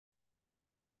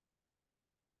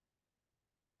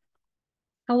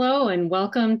Hello and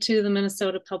welcome to the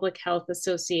Minnesota Public Health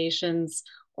Association's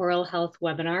Oral Health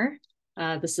webinar.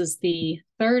 This is the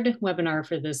third webinar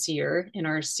for this year in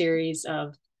our series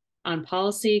on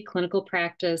policy, clinical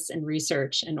practice, and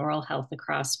research in oral health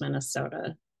across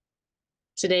Minnesota.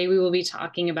 Today, we will be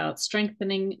talking about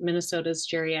strengthening Minnesota's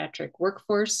geriatric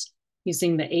workforce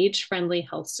using the age-friendly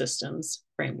health systems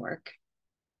framework.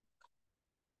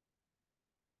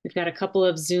 We've got a couple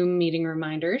of Zoom meeting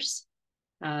reminders.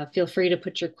 Feel free to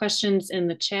put your questions in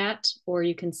the chat, or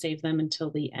you can save them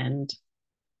until the end.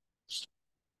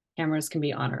 Cameras can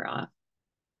be on or off.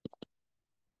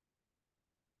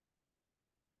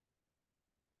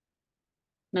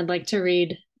 And I'd like to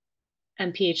read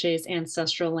MPHA's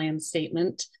Ancestral Land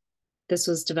Statement. This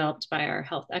was developed by our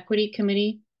Health Equity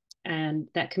Committee, and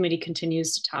that committee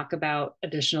continues to talk about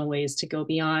additional ways to go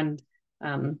beyond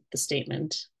the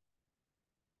statement.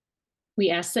 We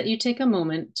ask that you take a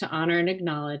moment to honor and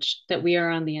acknowledge that we are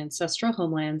on the ancestral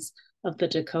homelands of the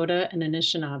Dakota and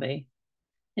Anishinaabe.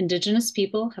 Indigenous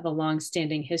people have a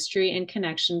long-standing history and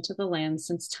connection to the land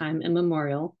since time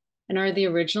immemorial and are the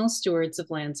original stewards of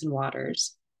lands and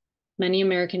waters. Many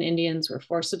American Indians were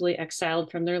forcibly exiled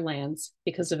from their lands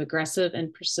because of aggressive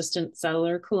and persistent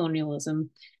settler colonialism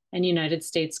and United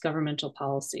States governmental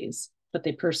policies, but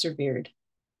they persevered.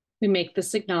 We make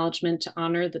this acknowledgement to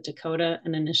honor the Dakota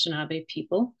and Anishinaabe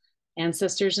people,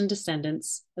 ancestors and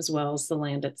descendants, as well as the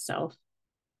land itself.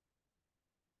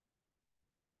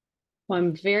 Well,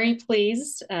 I'm very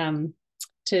pleased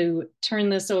to turn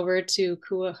this over to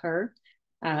Kua Her,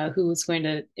 who's going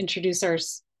to introduce our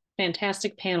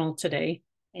fantastic panel today,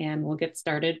 and we'll get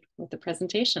started with the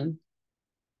presentation.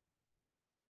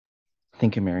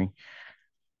 Thank you, Mary.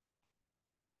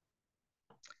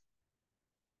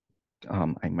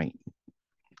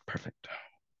 Perfect.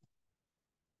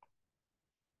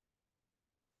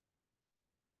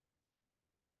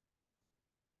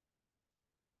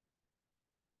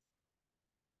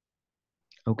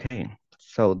 Okay,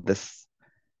 so this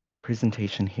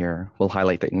presentation here will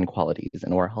highlight the inequalities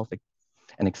in oral health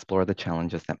and explore the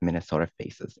challenges that Minnesota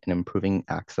faces in improving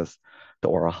access to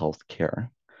oral health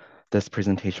care. This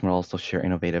presentation will also share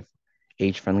innovative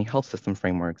age-friendly health system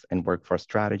frameworks and workforce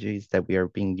strategies that we are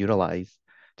being utilized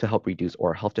to help reduce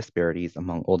oral health disparities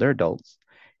among older adults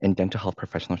in dental health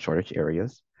professional shortage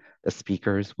areas. The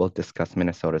speakers will discuss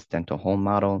Minnesota's dental home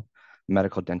model,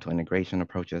 medical dental integration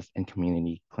approaches, and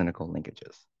community clinical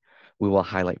linkages. We will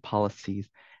highlight policies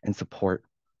and support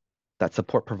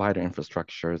provider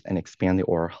infrastructures and expand the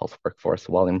oral health workforce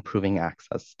while improving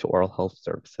access to oral health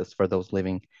services for those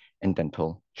living in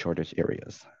dental shortage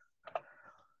areas.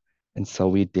 And so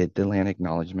we did the land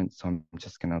acknowledgement, so I'm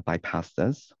just gonna bypass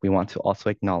this. We want to also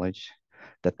acknowledge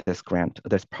that this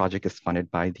project is funded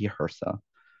by the HRSA,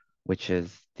 which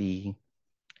is the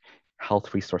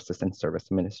Health Resources and Service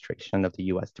Administration of the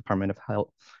U.S. Department of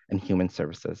Health and Human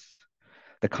Services.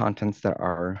 The contents that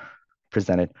are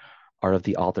presented are of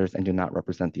the authors and do not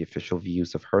represent the official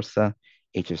views of HRSA,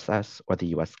 AFHS, or the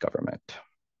U.S. government.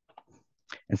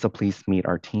 And so please meet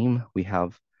our team. We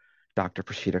have Dr.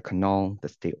 Prashida Kanal, the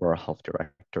State Oral Health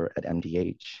Director at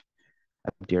MDH,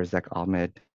 Abdirzak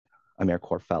Ahmed,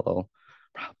 AmeriCorps Fellow,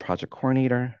 Project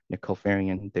Coordinator, Nicole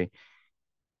Farian, the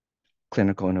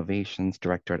Clinical Innovations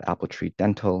Director at Apple Tree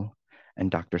Dental,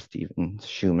 and Dr. Stephen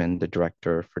Schumann, the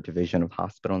Director for Division of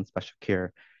Hospital and Special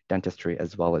Care Dentistry,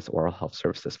 as well as Oral Health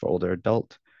Services for Older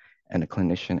Adult, and a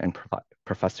clinician and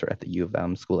professor at the U of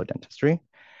M School of Dentistry,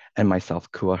 and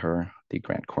myself, Kua Her, the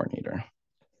Grant Coordinator.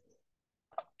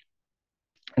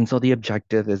 And so the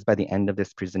objective is by the end of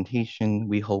this presentation,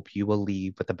 we hope you will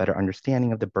leave with a better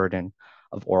understanding of the burden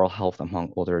of oral health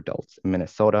among older adults in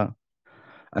Minnesota,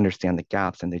 understand the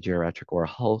gaps in the geriatric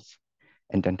oral health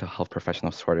and dental health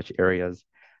professional shortage areas,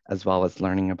 as well as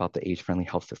learning about the age-friendly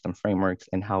health system frameworks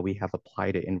and how we have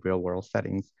applied it in real-world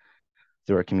settings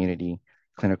through our community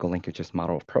clinical linkages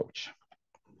model approach.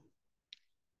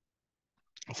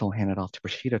 So I'll hand it off to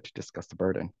Prashida to discuss the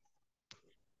burden.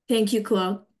 Thank you,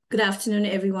 Kua. Good afternoon,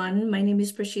 everyone. My name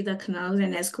is Prashida Kanal,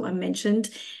 and as Kua mentioned,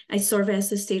 I serve as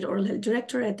the State Oral Health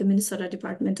Director at the Minnesota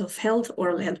Department of Health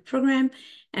Oral Health Program.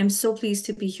 I'm so pleased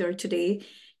to be here today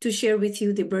to share with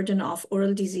you the burden of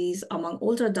oral disease among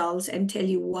older adults and tell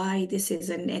you why this is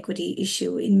an equity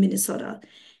issue in Minnesota.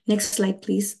 Next slide,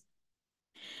 please.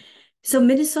 So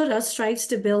Minnesota strives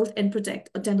to build and protect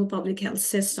a dental public health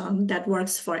system that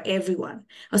works for everyone,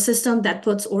 a system that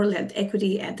puts oral health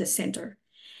equity at the center.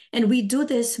 And we do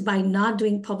this by not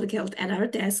doing public health at our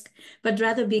desk, but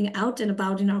rather being out and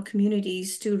about in our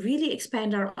communities to really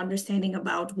expand our understanding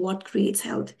about what creates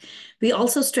health. We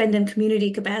also strengthen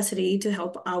community capacity to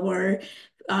help our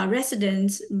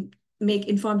residents make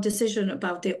informed decisions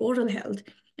about their oral health.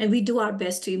 And we do our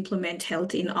best to implement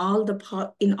health in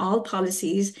all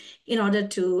policies in order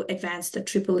to advance the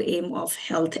triple aim of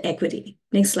health equity.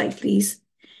 Next slide, please.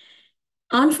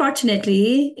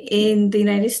 Unfortunately, in the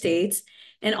United States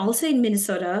and also in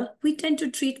Minnesota, we tend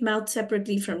to treat mouth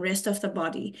separately from rest of the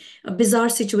body, a bizarre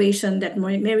situation that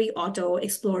Mary Otto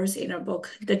explores in her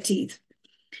book, The Teeth.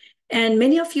 And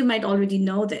many of you might already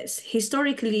know this.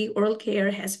 Historically, oral care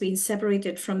has been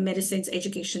separated from medicine's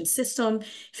education system,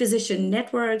 physician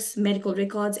networks, medical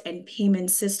records, and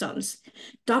payment systems.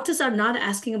 Doctors are not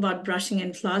asking about brushing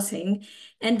and flossing,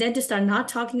 and dentists are not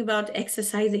talking about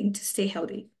exercising to stay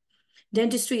healthy.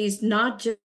 Dentistry is not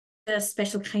just a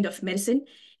special kind of medicine.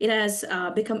 It has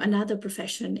become another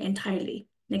profession entirely.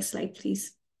 Next slide,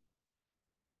 please.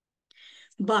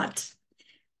 But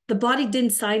the body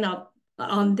didn't sign up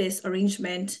on this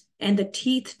arrangement, and the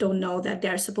teeth don't know that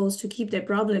they're supposed to keep their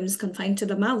problems confined to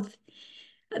the mouth.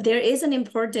 There is an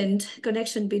important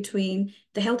connection between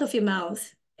the health of your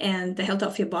mouth and the health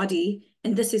of your body,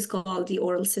 and this is called the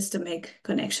oral systemic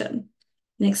connection.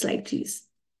 Next slide, please.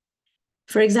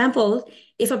 For example,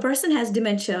 if a person has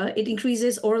dementia, it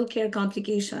increases oral care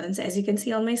complications, as you can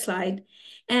see on my slide.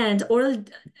 And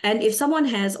if someone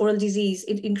has oral disease,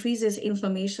 it increases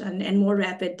inflammation and more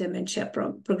rapid dementia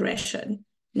progression.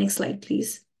 Next slide,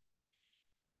 please.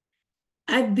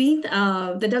 I've been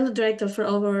the dental director for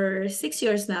over 6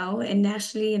 years now, and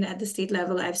nationally and at the state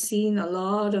level, I've seen a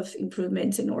lot of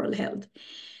improvements in oral health.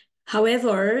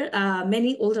 However,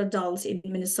 many older adults in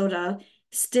Minnesota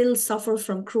still suffer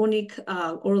from chronic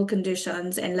oral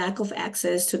conditions and lack of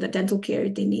access to the dental care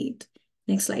they need.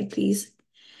 Next slide, please.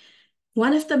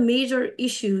 One of the major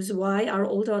issues why our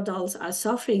older adults are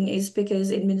suffering is because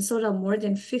in Minnesota, more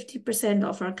than 50%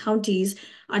 of our counties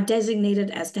are designated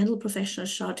as dental professional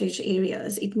shortage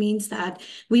areas. It means that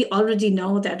we already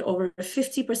know that over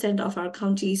 50% of our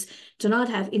counties do not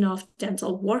have enough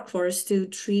dental workforce to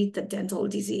treat the dental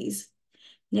disease.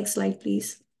 Next slide,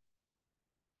 please.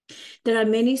 There are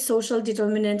many social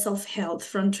determinants of health,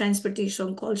 from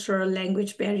transportation, cultural,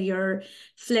 language barrier,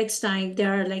 flex time.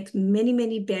 There are like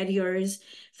many barriers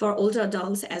for older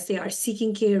adults as they are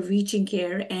seeking care, reaching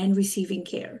care, and receiving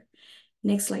care.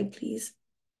 Next slide, please.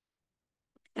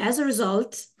 As a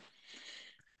result,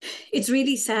 it's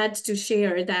really sad to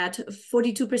share that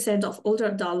 42% of older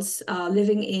adults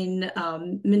living in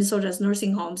Minnesota's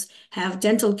nursing homes have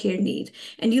dental care need.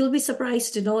 And you'll be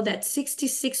surprised to know that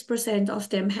 66% of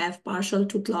them have partial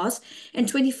tooth loss and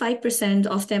 25%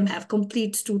 of them have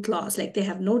complete tooth loss, like they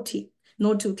have no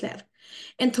tooth left.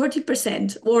 And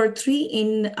 30%, or 3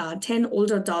 in 10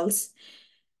 older adults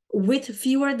with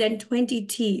fewer than 20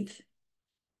 teeth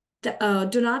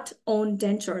do not own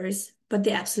dentures, but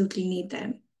they absolutely need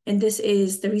them. And this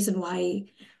is the reason why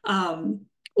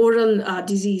oral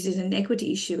disease is an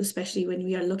equity issue, especially when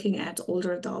we are looking at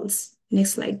older adults.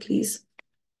 Next slide, please.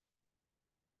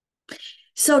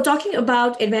 So talking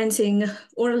about advancing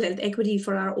oral health equity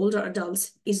for our older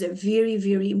adults is a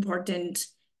very important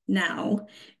now,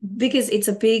 because it's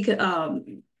a big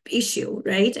issue,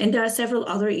 right? And there are several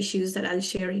other issues that I'll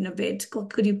share in a bit.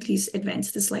 Could you please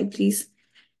advance the slide, please?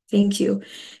 Thank you.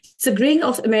 So graying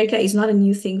of America is not a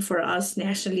new thing for us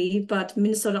nationally, but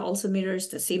Minnesota also mirrors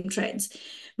the same trends.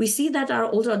 We see that our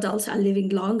older adults are living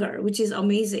longer, which is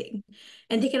amazing.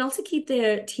 And they can also keep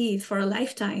their teeth for a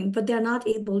lifetime, but they're not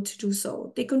able to do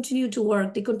so. They continue to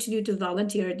work, they continue to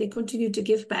volunteer, they continue to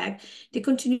give back, they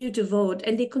continue to vote,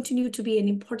 and they continue to be an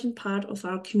important part of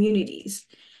our communities.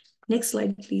 Next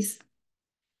slide, please.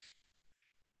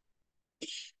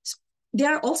 They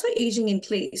are also aging in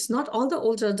place. Not all the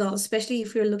older adults, especially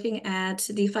if you're looking at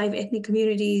the 5 ethnic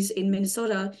communities in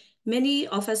Minnesota, many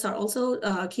of us are also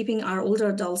keeping our older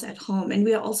adults at home, and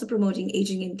we are also promoting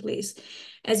aging in place.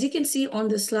 As you can see on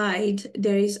the slide,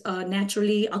 there is a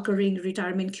naturally occurring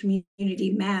retirement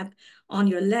community map on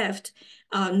your left.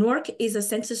 Newark is a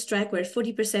census tract where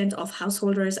 40% of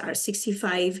householders are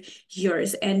 65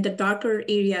 years. And the darker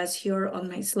areas here on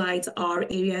my slides are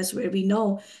areas where we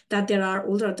know that there are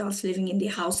older adults living in the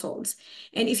households.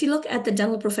 And if you look at the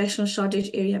dental professional shortage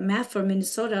area map for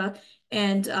Minnesota,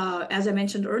 and as I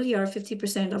mentioned earlier,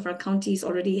 50% of our counties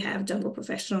already have dental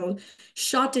professional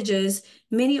shortages.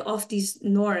 Many of these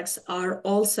NORCs are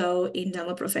also in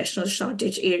dental professional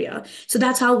shortage area. So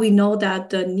that's how we know that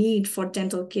the need for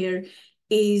dental care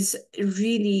is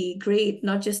really great,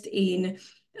 not just in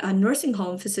nursing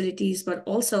home facilities, but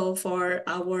also for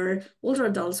our older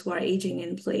adults who are aging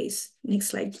in place. Next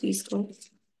slide, please, go.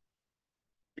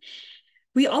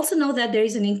 We also know that there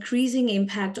is an increasing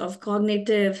impact of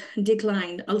cognitive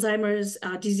decline. Alzheimer's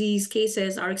disease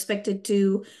cases are expected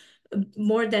to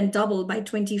more than double by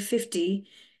 2050.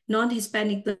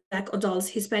 Non-Hispanic Black adults,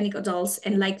 Hispanic adults,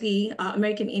 and likely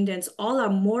American Indians all are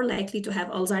more likely to have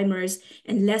Alzheimer's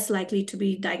and less likely to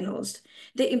be diagnosed.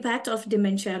 The impact of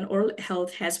dementia on oral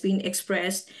health has been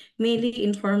expressed mainly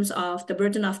in terms of the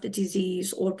burden of the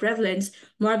disease or prevalence,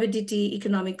 morbidity,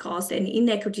 economic cost, and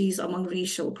inequities among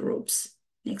racial groups.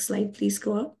 Next slide, please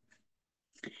go up.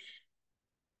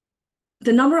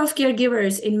 The number of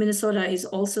caregivers in Minnesota is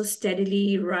also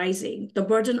steadily rising. The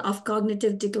burden of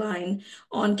cognitive decline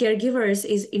on caregivers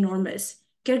is enormous.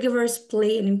 Caregivers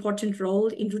play an important role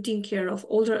in routine care of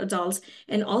older adults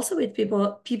and also with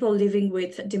people living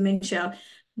with dementia,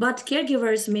 but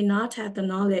caregivers may not have the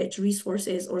knowledge,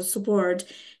 resources, or support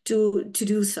to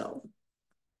do so.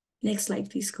 Next slide,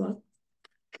 please, go.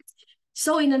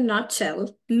 So in a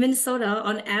nutshell, Minnesota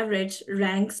on average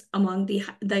ranks among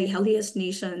the healthiest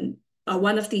nation,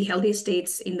 one of the healthiest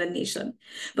states in the nation.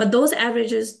 But those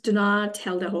averages do not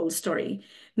tell the whole story.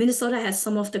 Minnesota has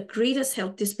some of the greatest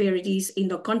health disparities in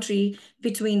the country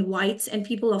between whites and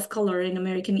people of color and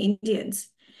American Indians.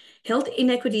 Health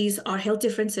inequities are health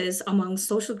differences among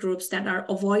social groups that are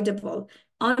avoidable,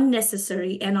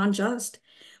 unnecessary, and unjust.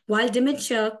 While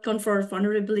dementia confers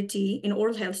vulnerability in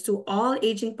oral health to all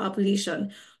aging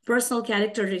population, personal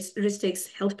characteristics,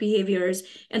 health behaviors,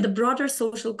 and the broader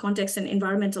social context and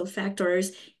environmental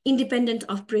factors independent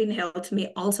of brain health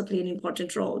may also play an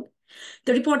important role.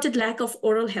 The reported lack of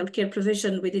oral healthcare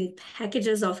provision within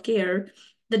packages of care,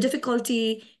 the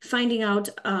difficulty finding out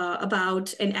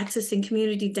about and accessing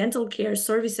community dental care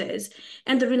services,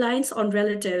 and the reliance on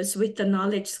relatives with the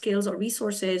knowledge, skills, or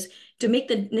resources to make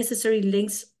the necessary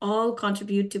links all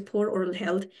contribute to poor oral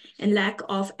health and lack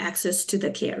of access to the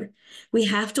care. We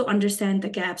have to understand the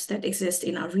gaps that exist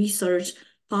in our research,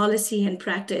 policy, and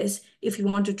practice if we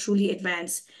want to truly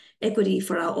advance equity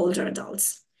for our older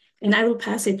adults. And I will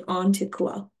pass it on to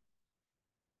Kual.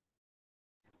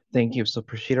 Thank you. So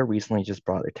Prashida recently just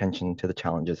brought attention to the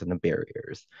challenges and the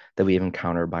barriers that we have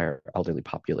encountered by our elderly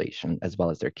population, as well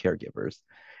as their caregivers.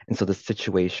 And so the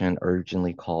situation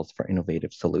urgently calls for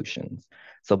innovative solutions.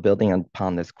 So building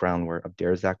upon this groundwork,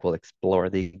 Abderrazak will explore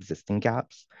the existing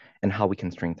gaps and how we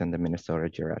can strengthen the Minnesota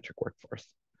geriatric workforce.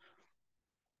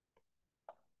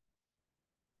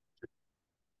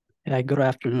 Good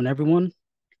afternoon, everyone.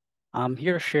 I'm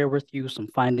here to share with you some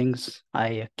findings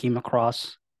I came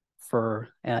across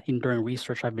during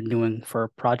research I've been doing for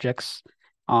projects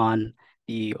on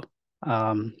the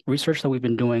research that we've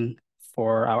been doing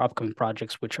for our upcoming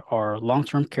projects, which are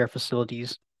long-term care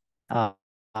facilities,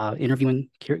 interviewing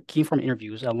key informant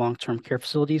interviews at long-term care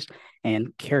facilities,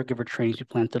 and caregiver trainings we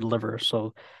plan to deliver.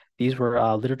 So these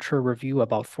were literature review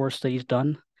about 4 studies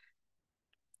done,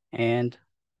 and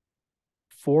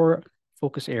 4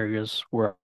 focus areas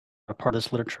were a part of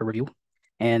this literature review,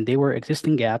 and they were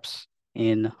existing gaps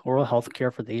in oral health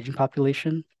care for the aging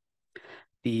population,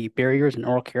 the barriers in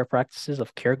oral care practices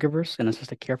of caregivers in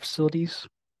assisted care facilities,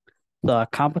 the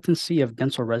competency of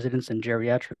dental residents in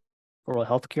geriatric oral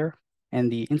health care, and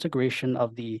the integration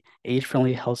of the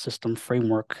age-friendly health system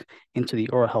framework into the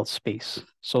oral health space.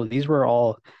 So these were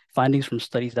all findings from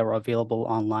studies that were available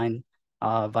online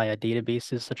via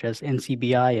databases such as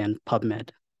NCBI and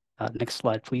PubMed. Next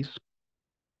slide, please.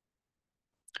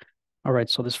 All right,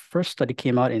 so this first study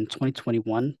came out in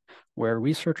 2021, where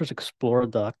researchers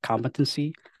explored the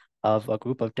competency of a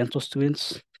group of dental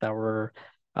students that were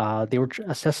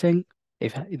assessing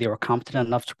if they were competent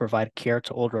enough to provide care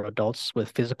to older adults with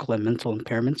physical and mental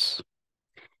impairments.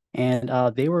 And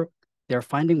their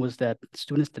finding was that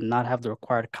students did not have the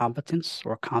required competence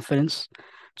or confidence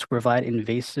to provide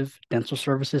invasive dental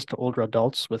services to older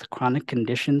adults with chronic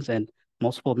conditions and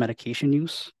multiple medication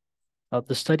use.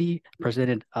 The study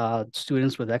presented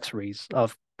students with x-rays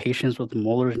of patients with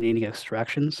molars needing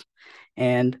extractions,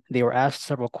 and they were asked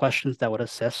several questions that would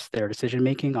assess their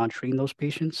decision-making on treating those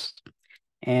patients.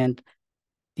 And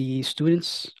the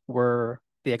students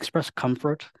they expressed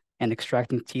comfort in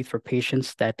extracting teeth for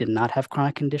patients that did not have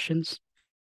chronic conditions.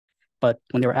 But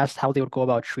when they were asked how they would go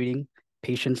about treating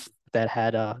patients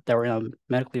that were in a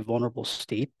medically vulnerable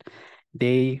state,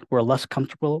 they were less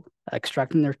comfortable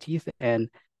extracting their teeth and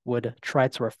would try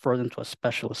to refer them to a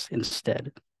specialist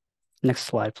instead. Next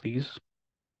slide, please.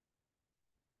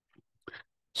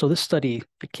 So this study,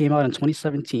 it came out in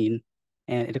 2017,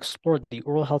 and it explored the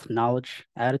oral health knowledge,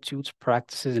 attitudes,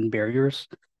 practices, and barriers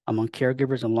among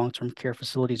caregivers in long-term care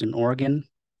facilities in Oregon.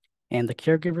 And the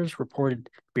caregivers reported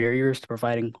barriers to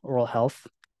providing oral health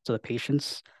to the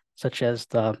patients, such as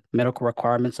the medical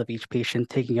requirements of each patient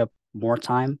taking up more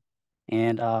time,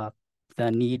 and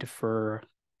the need for,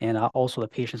 and also the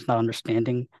patients not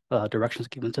understanding directions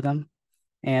given to them.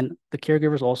 And the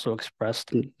caregivers also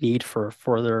expressed need for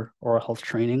further oral health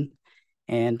training,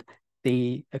 and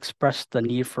they expressed the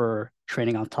need for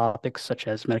training on topics such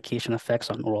as medication effects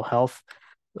on oral health,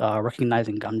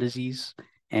 recognizing gum disease,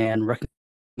 and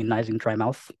recognizing dry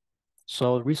mouth.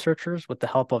 So researchers, with the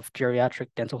help of geriatric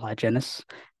dental hygienists,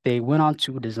 they went on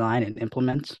to design and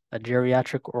implement a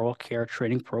geriatric oral care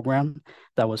training program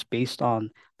that was based on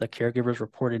the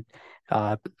caregivers'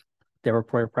 uh, their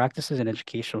reported practices and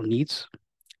educational needs.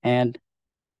 And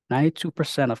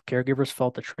 92% of caregivers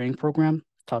felt the training program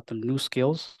taught them new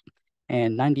skills,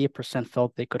 and 98%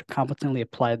 felt they could competently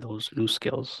apply those new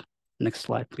skills. Next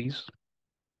slide, please.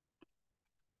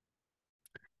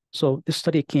 So this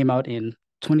study came out in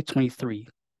 2023,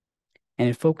 and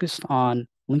it focused on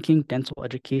linking dental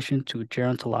education to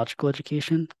gerontological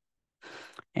education.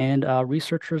 And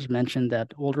researchers mentioned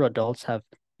that older adults have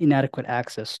inadequate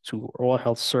access to oral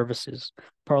health services,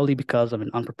 partly because of an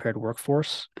unprepared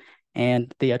workforce.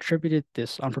 And they attributed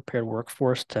this unprepared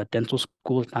workforce to dental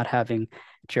schools not having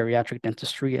geriatric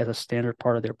dentistry as a standard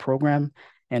part of their program,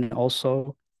 and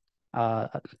also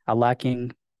a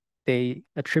lacking, they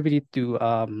attributed to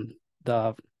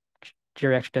the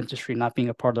geriatric dentistry not being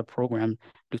a part of the program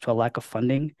due to a lack of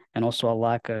funding and also a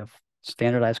lack of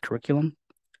standardized curriculum.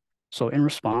 So in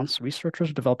response,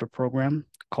 researchers developed a program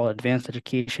called Advanced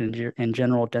Education in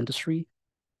General Dentistry.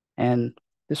 And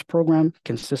this program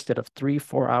consisted of 3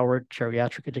 4-hour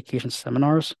geriatric education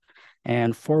seminars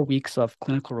and 4 weeks of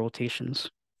clinical rotations.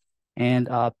 And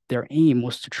their aim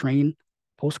was to train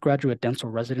postgraduate dental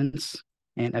residents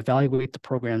and evaluate the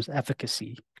program's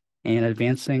efficacy in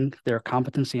advancing their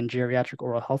competency in geriatric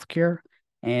oral health care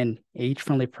and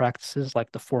age-friendly practices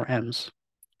like the 4Ms.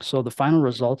 So the final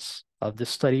results of this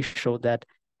study showed that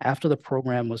after the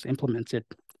program was implemented,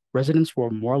 residents were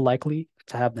more likely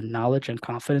to have the knowledge and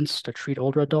confidence to treat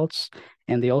older adults,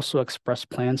 and they also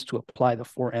expressed plans to apply the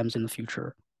 4Ms in the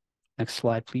future. Next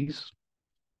slide, please.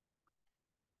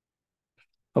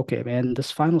 Okay, and this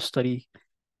final study,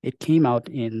 it came out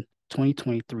in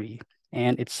 2023,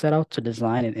 and it set out to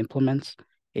design and implement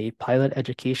a pilot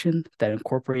education that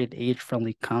incorporated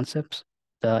age-friendly concepts,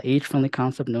 the age-friendly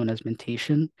concept known as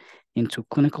mentation, into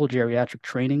clinical geriatric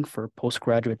training for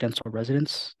postgraduate dental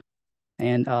residents.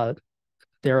 And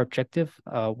their objective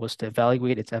was to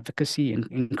evaluate its efficacy in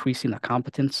increasing the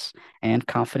competence and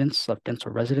confidence of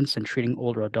dental residents in treating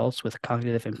older adults with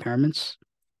cognitive impairments.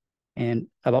 And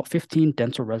about 15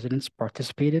 dental residents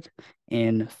participated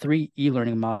in 3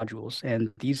 e-learning modules,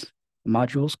 and these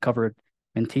modules covered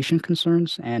mentation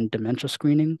concerns and dementia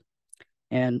screening.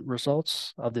 And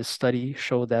results of this study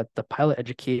show that the pilot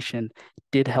education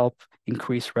did help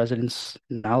increase residents'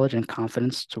 knowledge and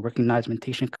confidence to recognize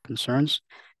mentation concerns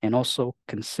and also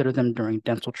consider them during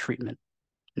dental treatment.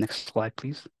 Next slide,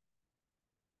 please.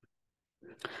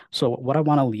 So what I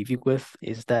want to leave you with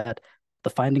is that the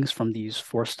findings from these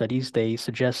 4 studies, they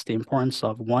suggest the importance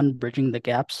of 1, bridging the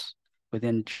gaps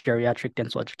within geriatric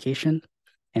dental education,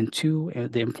 and 2,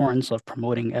 the importance of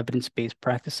promoting evidence-based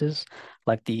practices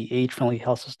like the age-friendly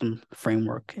health system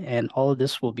framework. And all of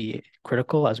this will be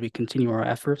critical as we continue our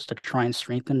efforts to try and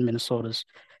strengthen Minnesota's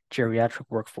geriatric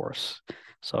workforce.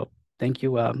 So thank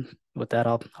you. With that,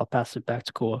 I'll pass it back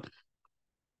to Kua.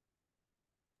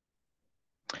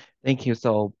 Thank you.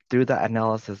 So through that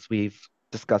analysis, we've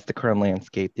discussed the current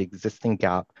landscape, the existing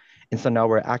gap, and so now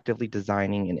we're actively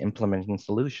designing and implementing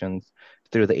solutions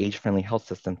through the age-friendly health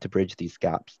system to bridge these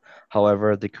gaps.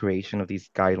 However, the creation of these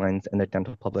guidelines in the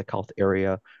dental public health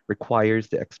area requires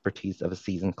the expertise of a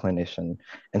seasoned clinician.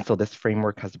 And so this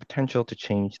framework has the potential to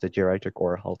change the geriatric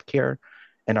oral health care.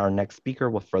 And our next speaker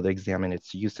will further examine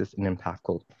its uses and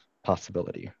impactful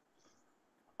possibility.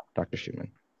 Dr.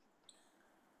 Schumann.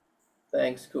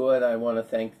 Thanks, Kuat. I want to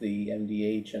thank the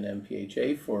MDH and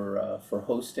MPHA for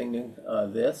hosting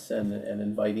this and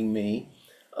inviting me.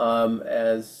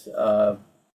 As our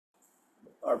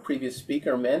previous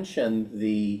speaker mentioned,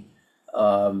 the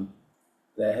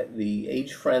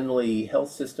age-friendly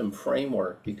health system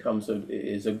framework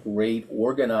is a great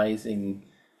organizing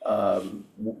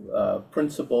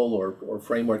principle or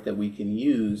framework that we can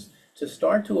use to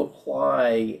start to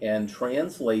apply and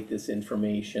translate this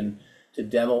information to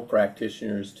dental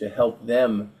practitioners to help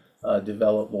them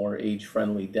develop more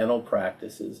age-friendly dental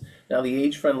practices. Now, the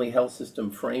age-friendly health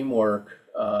system framework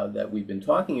that we've been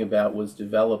talking about was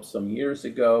developed some years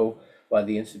ago by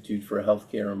the Institute for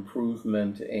Healthcare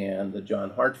Improvement and the John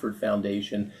Hartford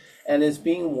Foundation, and is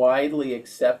being widely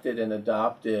accepted and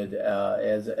adopted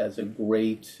as a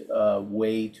great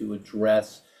way to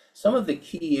address some of the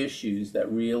key issues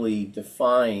that really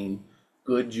define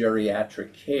good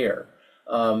geriatric care.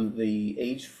 The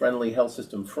age-friendly health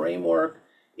system framework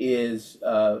is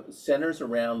centers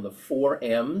around the 4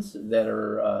 M's that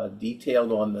are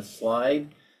detailed on the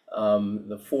slide.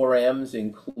 The 4 M's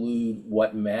include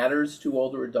what matters to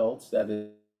older adults,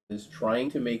 that is trying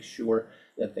to make sure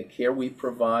that the care we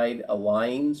provide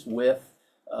aligns with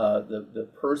the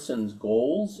person's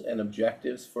goals and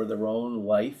objectives for their own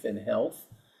life and health,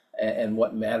 and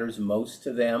what matters most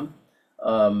to them.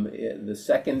 The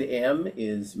second M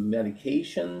is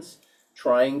medications,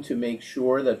 trying to make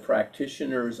sure that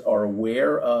practitioners are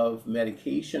aware of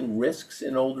medication risks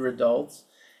in older adults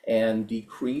and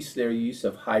decrease their use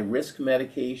of high-risk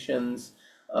medications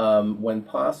when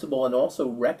possible, and also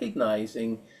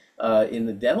recognizing in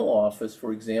the dental office,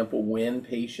 for example, when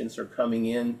patients are coming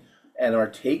in and are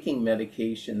taking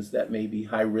medications that may be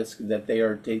high risk, that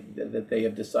they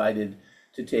have decided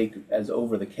to take as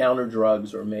over-the-counter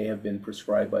drugs or may have been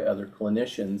prescribed by other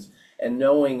clinicians, and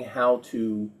knowing how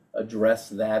to address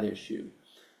that issue.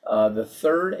 The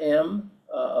third M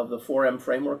of the 4M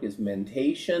framework is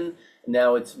mentation.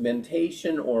 Now it's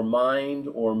mentation or mind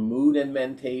or mood and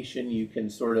mentation. You can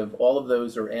sort of, all of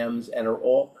those are M's and are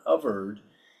all covered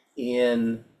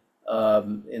in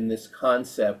this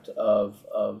concept of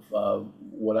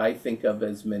what I think of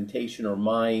as mentation or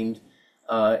mind,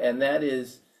 and that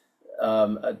is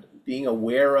being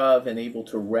aware of and able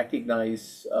to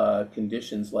recognize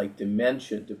conditions like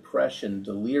dementia, depression,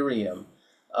 delirium,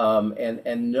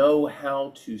 and know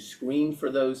how to screen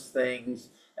for those things,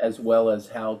 as well as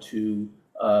how to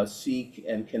seek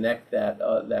and connect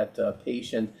that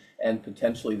patient and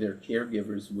potentially their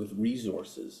caregivers with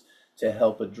resources to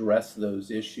help address those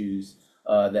issues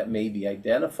that may be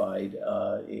identified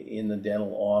in the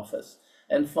dental office.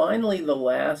 And finally, the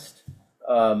last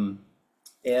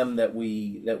M that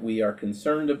we are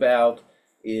concerned about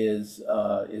is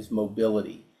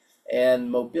mobility.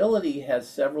 And mobility has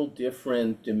several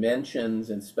different dimensions,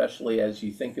 and especially as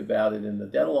you think about it in the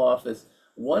dental office.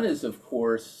 One is, of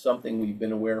course, something we've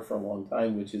been aware for a long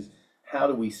time, which is how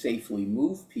do we safely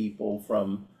move people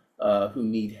from who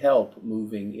need help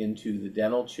moving into the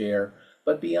dental chair.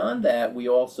 But beyond that, we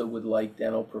also would like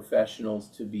dental professionals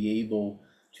to be able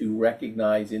to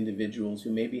recognize individuals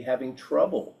who may be having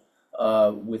trouble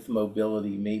with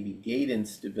mobility, maybe gait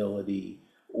instability,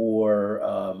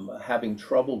 or having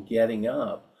trouble getting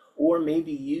up, or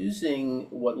maybe using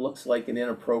what looks like an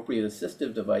inappropriate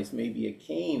assistive device, maybe a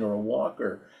cane or a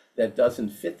walker that doesn't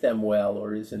fit them well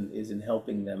or isn't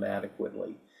helping them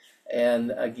adequately.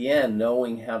 And again,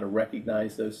 knowing how to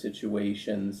recognize those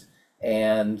situations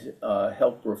and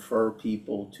help refer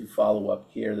people to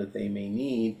follow-up care that they may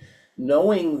need,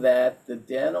 knowing that the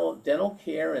dental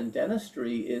care and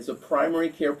dentistry is a primary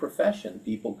care profession.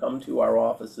 People come to our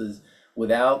offices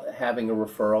without having a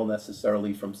referral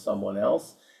necessarily from someone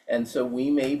else. And so we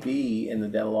may be in the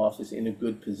dental office in a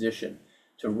good position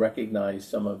to recognize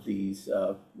some of these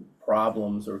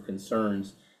problems or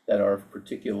concerns that are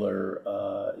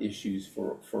particular issues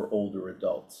for older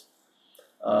adults.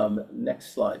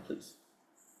 Next slide, please.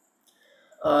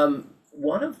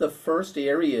 One of the first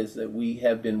areas that we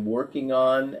have been working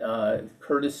on,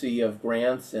 courtesy of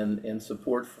grants and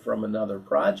support from another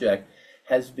project,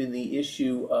 has been the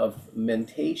issue of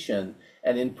mentation,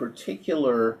 and in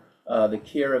particular, the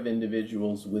care of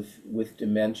individuals with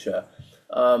dementia.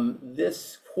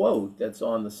 This quote that's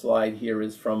on the slide here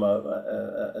is from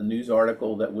a news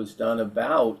article that was done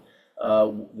about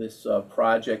this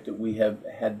project that we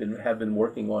have been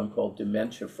working on called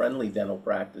Dementia-Friendly Dental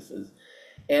Practices.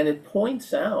 And it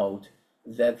points out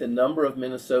that the number of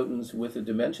Minnesotans with a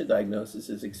dementia diagnosis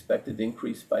is expected to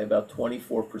increase by about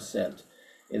 24%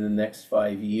 in the next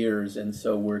 5 years. And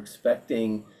so we're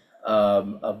expecting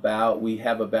we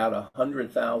have about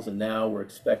 100,000 now. We're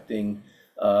expecting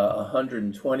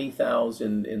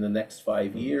 120,000 in the next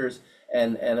 5 years,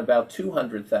 and about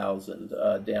 200,000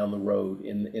 down the road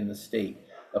in the state,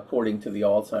 according to the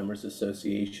Alzheimer's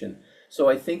Association. So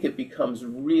I think it becomes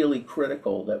really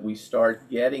critical that we start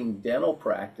getting dental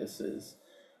practices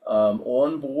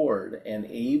on board and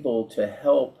able to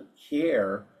help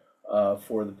care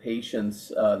for the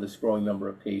patients, this growing number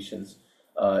of patients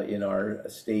in our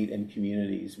state and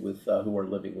communities who are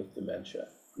living with dementia.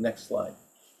 Next slide.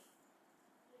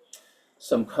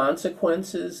 Some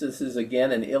consequences. This is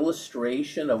again an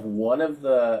illustration of one of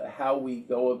how we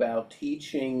go about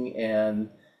teaching and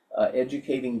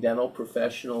educating dental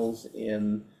professionals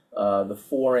in the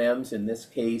 4 M's, in this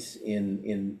case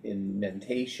in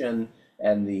mentation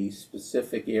and the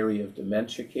specific area of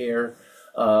dementia care.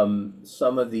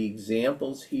 Some of the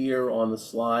examples here on the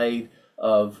slide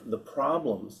of the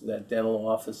problems that dental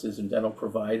offices and dental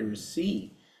providers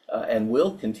see and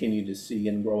will continue to see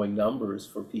in growing numbers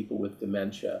for people with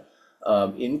dementia.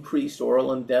 Increased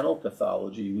oral and dental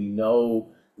pathology. We know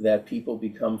that people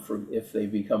if they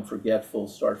become forgetful,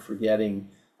 start forgetting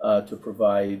to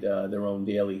provide their own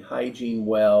daily hygiene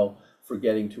well,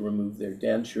 forgetting to remove their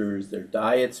dentures, their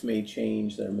diets may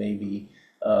change, there may be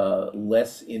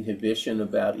less inhibition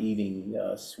about eating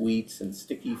sweets and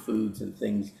sticky foods and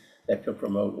things that could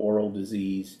promote oral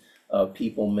disease.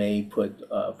 People may put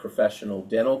professional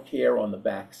dental care on the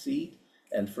back seat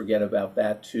and forget about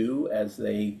that too as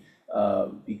they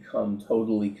become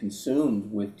totally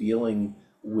consumed with dealing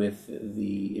with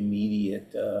the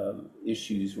immediate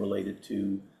issues related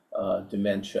to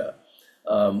dementia.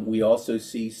 We also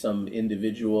see some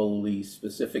individually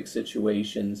specific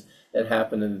situations that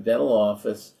happen in the dental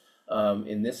office.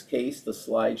 In this case, the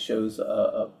slide shows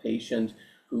a patient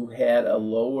who had a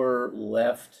lower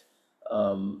left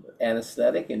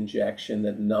anesthetic injection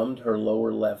that numbed her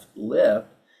lower left lip,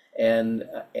 and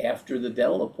after the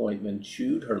dental appointment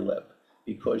chewed her lip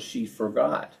because she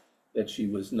forgot that she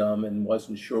was numb and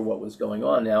wasn't sure what was going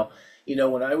on. Now, you know,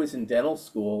 when I was in dental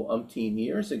school umpteen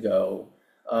years ago,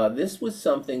 this was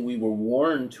something we were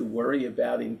warned to worry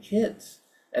about in kids.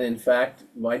 And in fact,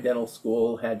 my dental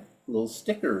school had little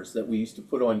stickers that we used to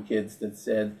put on kids that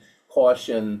said,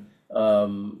 caution, you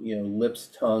know, lips,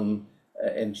 tongue,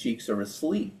 and cheeks are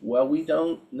asleep. Well,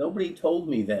 nobody told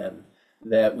me then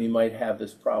that we might have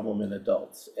this problem in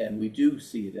adults, and we do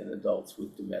see it in adults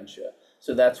with dementia.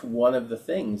 So that's one of the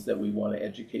things that we want to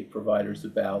educate providers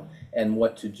about and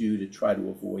what to do to try to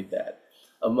avoid that.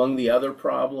 Among the other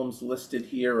problems listed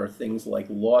here are things like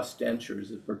lost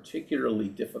dentures, a particularly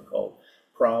difficult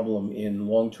problem in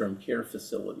long-term care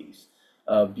facilities,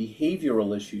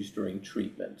 behavioral issues during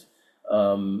treatment,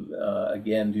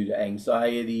 again, due to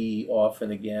anxiety, often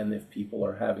again, if people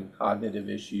are having cognitive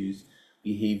issues,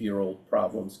 behavioral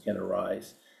problems can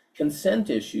arise. Consent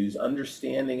issues,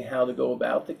 understanding how to go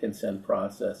about the consent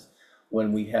process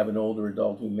when we have an older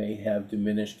adult who may have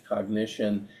diminished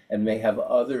cognition and may have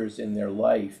others in their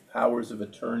life, powers of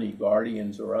attorney,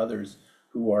 guardians, or others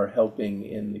who are helping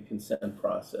in the consent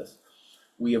process.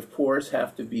 We, of course,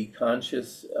 have to be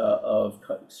conscious of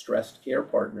stressed care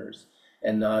partners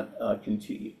and not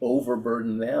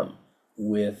overburden them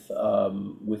with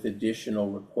additional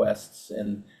requests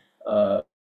and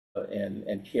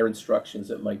care instructions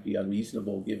that might be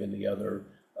unreasonable given the other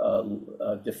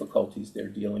difficulties they're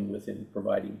dealing with in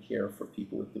providing care for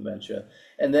people with dementia.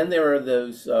 And then there are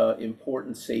those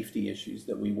important safety issues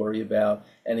that we worry about,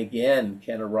 and again,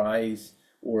 can arise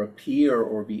or appear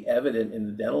or be evident in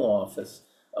the dental office,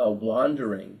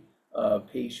 wandering,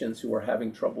 patients who are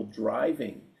having trouble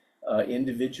driving,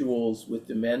 individuals with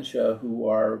dementia who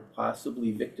are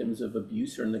possibly victims of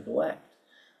abuse or neglect.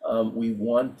 We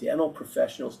want dental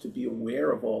professionals to be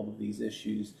aware of all of these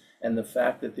issues and the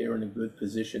fact that they're in a good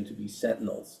position to be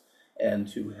sentinels and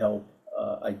to help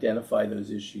identify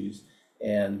those issues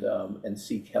and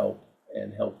seek help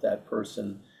and help that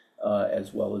person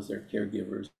as well as their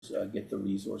caregivers get the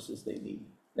resources they need.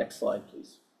 Next slide,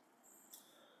 please.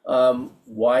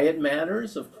 Why it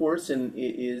matters, of course,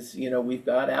 is, you know, we've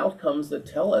got outcomes that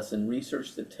tell us and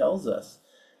research that tells us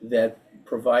that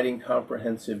providing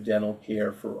comprehensive dental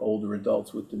care for older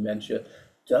adults with dementia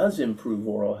does improve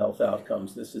oral health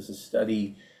outcomes. This is a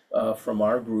study from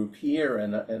our group here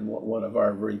and one of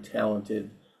our very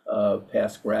talented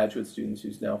past graduate students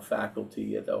who's now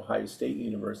faculty at Ohio State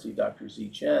University, Dr. Zi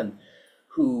Chen,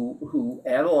 who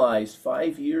analyzed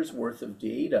 5 years worth of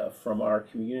data from our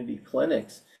community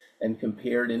clinics and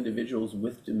compared individuals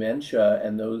with dementia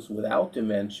and those without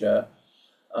dementia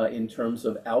in terms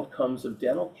of outcomes of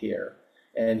dental care.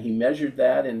 And he measured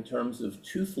that in terms of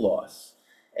tooth loss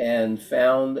and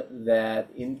found that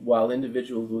while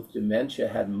individuals with dementia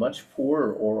had much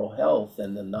poorer oral health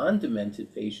than the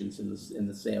non-demented patients in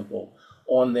the sample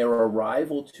on their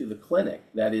arrival to the clinic,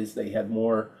 that is, they had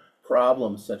more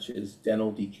problems such as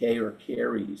dental decay or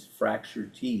caries,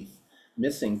 fractured teeth,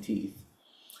 missing teeth,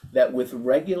 that with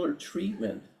regular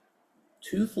treatment,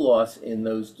 tooth loss in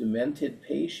those demented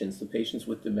patients, the patients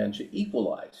with dementia,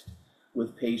 equalized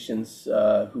with patients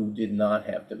who did not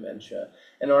have dementia.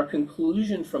 And our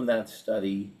conclusion from that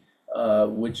study,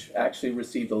 which actually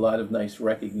received a lot of nice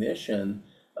recognition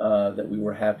that we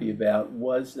were happy about,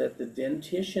 was that the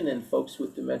dentition in folks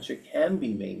with dementia can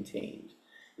be maintained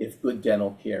if good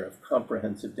dental care, if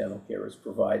comprehensive dental care is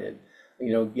provided.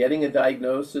 You know, getting a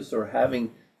diagnosis or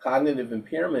having cognitive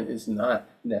impairment is not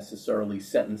necessarily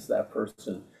sentence that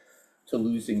person to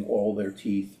losing all their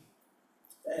teeth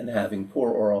and having poor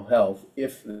oral health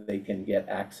if they can get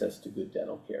access to good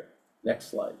dental care. Next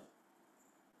slide.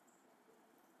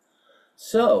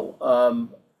 So,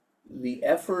 the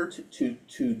effort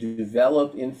to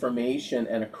develop information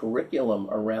and a curriculum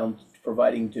around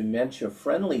providing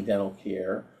dementia-friendly dental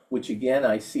care, which again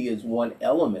I see as one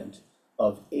element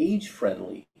of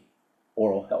age-friendly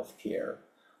oral health care,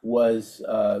 was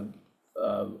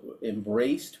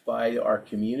embraced by our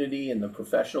community and the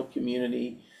professional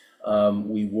community.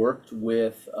 We worked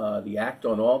with the Act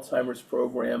on Alzheimer's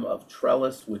program of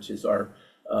Trellis, which is our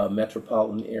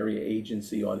Metropolitan Area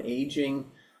Agency on Aging,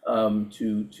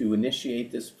 to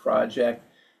initiate this project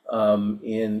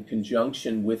in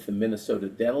conjunction with the Minnesota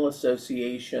Dental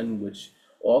Association, which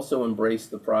also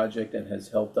embraced the project and has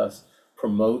helped us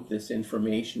promote this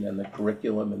information and the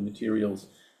curriculum and materials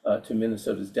to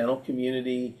Minnesota's dental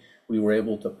community. We were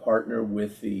able to partner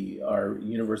with our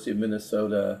University of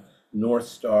Minnesota North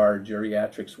Star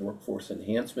Geriatrics Workforce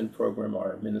Enhancement Program,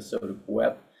 our Minnesota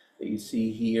GWEP that you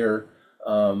see here,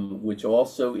 which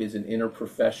also is an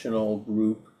interprofessional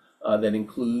group that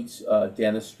includes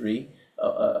dentistry,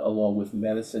 along with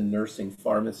medicine, nursing,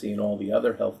 pharmacy, and all the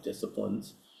other health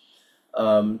disciplines,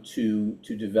 to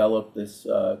develop this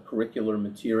curricular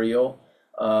material.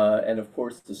 And of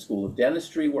course, the School of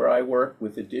Dentistry, where I work,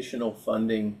 with additional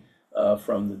funding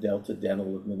from the Delta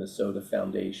Dental of Minnesota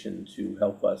Foundation to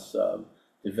help us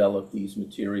develop these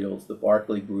materials. The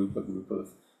Barclay Group, a group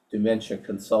of dementia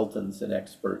consultants and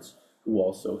experts who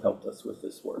also helped us with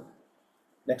this work.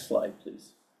 Next slide,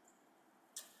 please.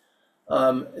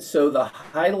 So the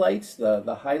highlights,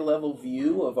 the high-level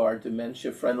view of our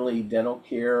dementia-friendly dental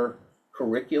care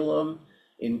curriculum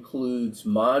includes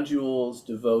modules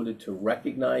devoted to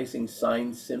recognizing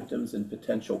signs, symptoms, and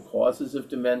potential causes of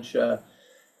dementia,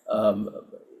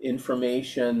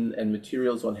 information and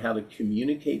materials on how to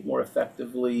communicate more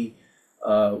effectively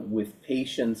with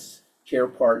patients, care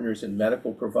partners, and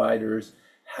medical providers,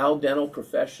 how dental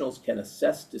professionals can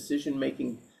assess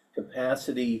decision-making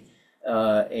capacity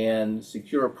and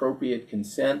secure appropriate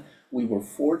consent. We were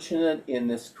fortunate in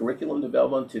this curriculum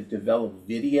development to develop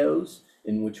videos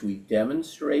in which we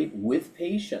demonstrate with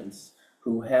patients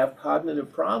who have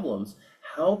cognitive problems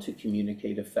how to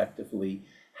communicate effectively,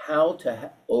 how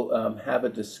to have a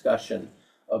discussion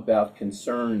about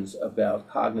concerns about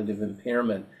cognitive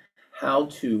impairment, how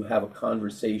to have a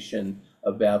conversation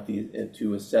about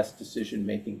to assess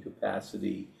decision-making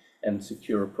capacity and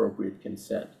secure appropriate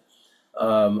consent.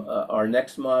 Our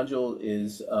next module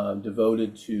is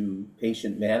devoted to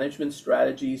patient management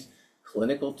strategies,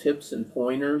 clinical tips and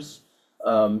pointers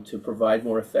to provide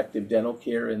more effective dental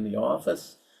care in the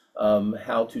office,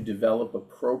 how to develop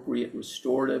appropriate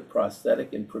restorative,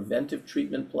 prosthetic, and preventive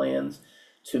treatment plans.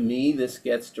 To me, this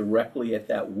gets directly at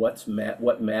that what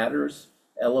matters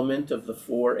element of the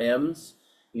 4 M's.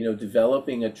 You know,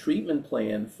 developing a treatment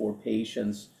plan for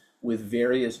patients with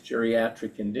various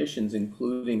geriatric conditions,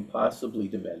 including possibly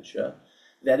dementia,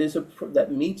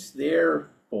 that meets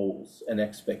their goals and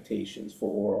expectations for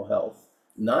oral health,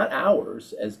 not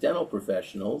ours as dental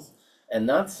professionals, and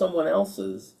not someone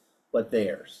else's, but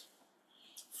theirs.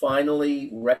 Finally,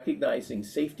 recognizing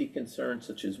safety concerns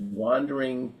such as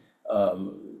wandering,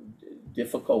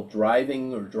 difficult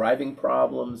driving or driving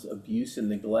problems, abuse and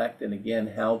neglect, and again,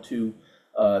 how to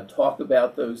talk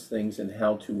about those things and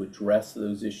how to address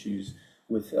those issues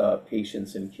with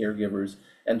patients and caregivers.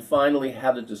 And finally,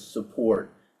 how to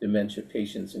support dementia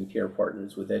patients and care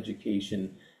partners with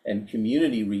education and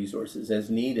community resources as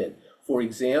needed. For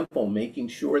example, making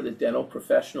sure that dental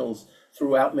professionals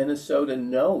throughout Minnesota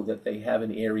know that they have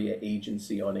an area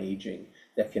agency on aging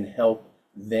that can help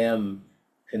them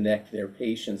connect their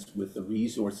patients with the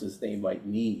resources they might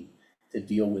need to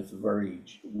deal with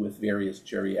various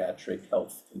geriatric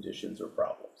health conditions or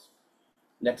problems.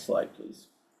 Next slide, please.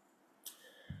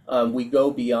 We go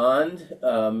beyond,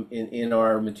 in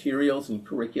our materials and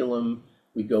curriculum,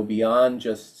 we go beyond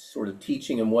just sort of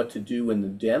teaching them what to do in the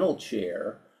dental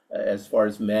chair as far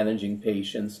as managing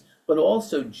patients, but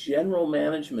also general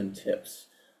management tips.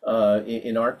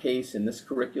 In our case, in this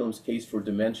curriculum's case for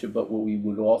dementia, but what we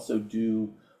would also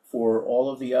do for all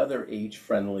of the other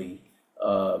age-friendly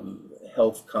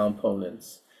health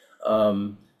components.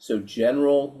 So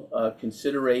general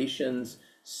considerations,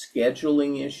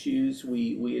 scheduling issues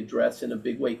we address in a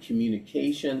big way.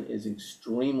 Communication is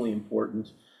extremely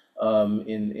important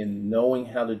in knowing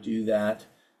how to do that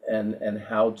and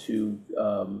how to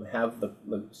have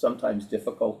the sometimes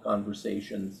difficult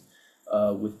conversations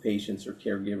with patients or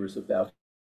caregivers about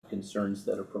concerns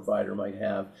that a provider might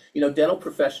have. You know, dental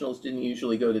professionals didn't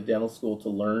usually go to dental school to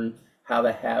learn how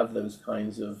to have those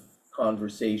kinds of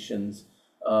conversations.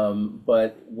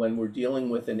 But when we're dealing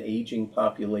with an aging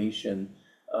population,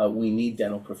 we need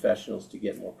dental professionals to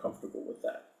get more comfortable with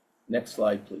that. Next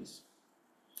slide, please.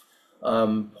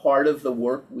 Part of the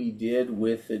work we did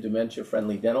with the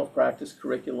dementia-friendly dental practice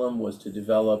curriculum was to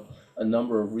develop a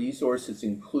number of resources,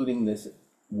 including this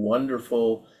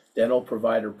wonderful dental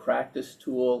provider practice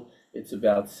tool. It's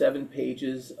about 7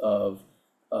 pages of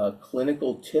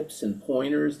clinical tips and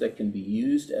pointers that can be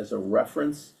used as a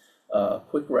reference, a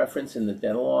quick reference in the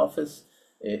dental office.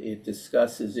 It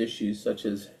discusses issues such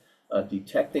as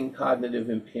detecting cognitive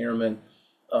impairment,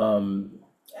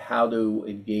 how to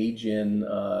engage in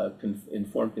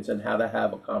informed consent, how to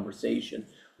have a conversation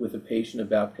with a patient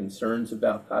about concerns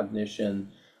about cognition,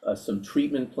 some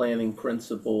treatment planning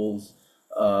principles,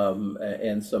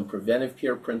 and some preventive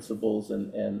care principles,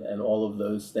 and all of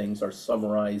those things are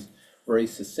summarized very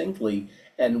succinctly.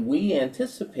 And we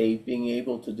anticipate being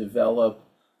able to develop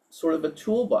sort of a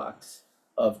toolbox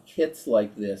of kits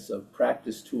like this, of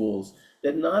practice tools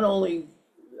that not only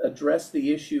address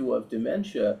the issue of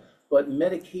dementia, but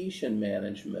medication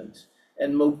management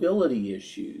and mobility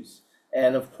issues.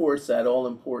 And of course, that all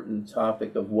important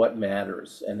topic of what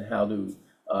matters and how to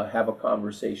have a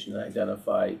conversation and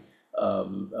identify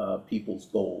people's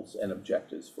goals and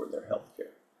objectives for their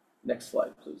healthcare. Next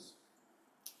slide, please.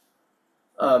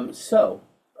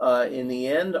 In the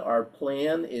end, our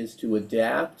plan is to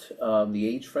adapt the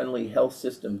age-friendly health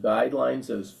system guidelines,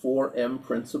 those 4M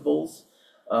principles,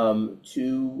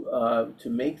 to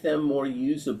make them more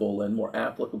usable and more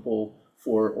applicable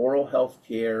for oral health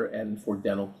care and for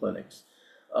dental clinics.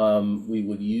 We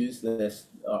would use this,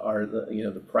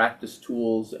 the practice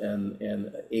tools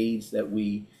and aids that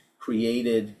we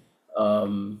created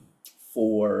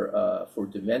for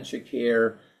dementia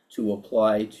care to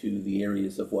apply to the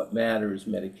areas of what matters,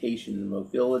 medication and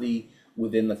mobility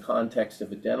within the context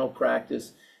of a dental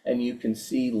practice. And you can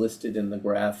see listed in the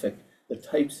graphic the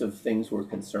types of things we're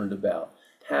concerned about.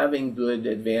 Having good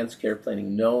advanced care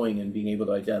planning, knowing and being able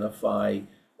to identify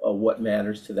what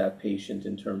matters to that patient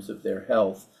in terms of their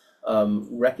health.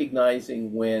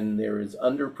 Recognizing when there is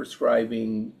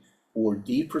under-prescribing or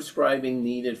de-prescribing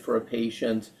needed for a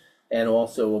patient, and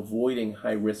also avoiding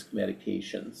high-risk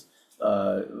medications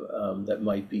that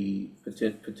might be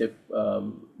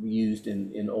used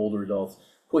in older adults.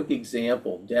 Quick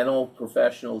example, dental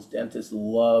professionals, dentists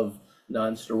love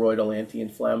non-steroidal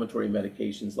anti-inflammatory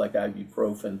medications like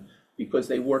ibuprofen because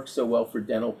they work so well for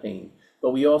dental pain.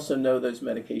 But we also know those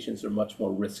medications are much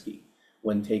more risky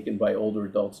when taken by older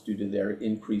adults due to their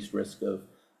increased risk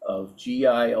of GI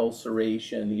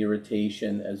ulceration,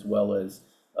 irritation, as well as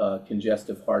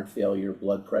congestive heart failure,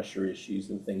 blood pressure issues,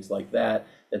 and things like that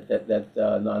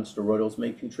non-steroidals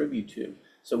may contribute to.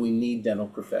 So we need dental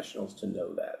professionals to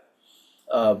know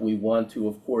that. We want to,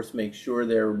 of course, make sure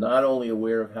they're not only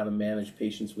aware of how to manage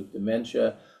patients with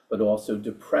dementia, but also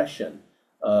depression,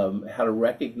 how to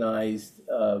recognize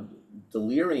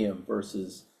delirium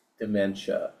versus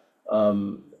dementia,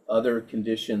 other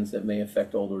conditions that may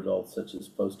affect older adults, such as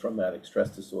post-traumatic stress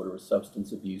disorder or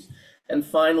substance abuse. And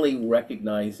finally,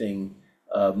 recognizing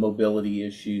mobility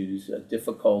issues,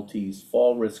 difficulties,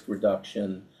 fall risk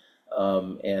reduction,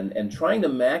 and trying to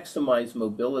maximize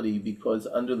mobility, because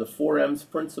under the 4M's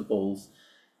principles,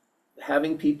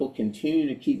 having people continue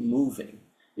to keep moving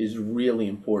is really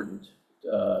important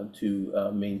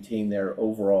to maintain their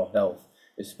overall health,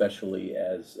 especially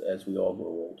as we all grow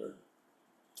older.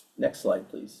 Next slide,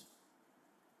 please.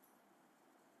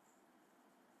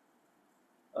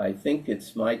 I think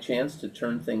it's my chance to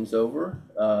turn things over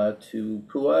to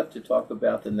Pua to talk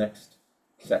about the next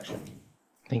section.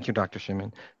 Thank you, Dr.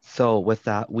 Schumann. So with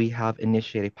that, we have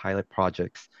initiated pilot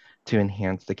projects to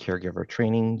enhance the caregiver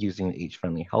training using the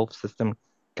age-friendly health system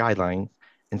guidelines.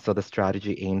 And so the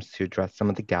strategy aims to address some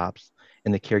of the gaps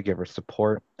in the caregiver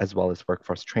support, as well as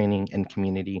workforce training and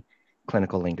community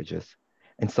clinical linkages.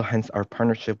 And so hence our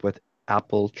partnership with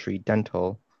Apple Tree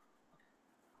Dental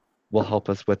will help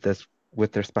us with this,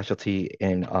 with their specialty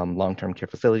in long-term care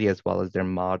facility, as well as their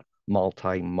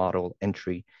multi-model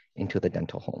entry into the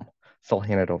dental home. So I'll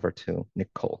hand it over to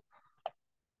Nicole.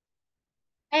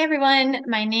 Hi, everyone.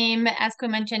 My name, as Ko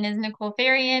mentioned, is Nicole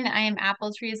Farian. I am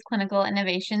Apple Tree's Clinical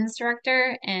Innovations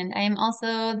Director, and I am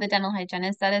also the dental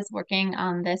hygienist that is working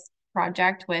on this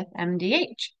project with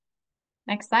MDH.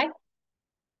 Next slide.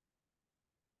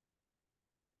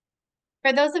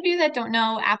 For those of you that don't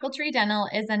know, Apple Tree Dental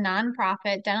is a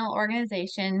nonprofit dental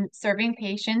organization serving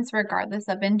patients regardless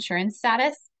of insurance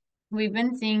status. We've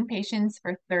been seeing patients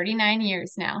for 39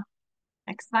 years now.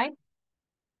 Next slide.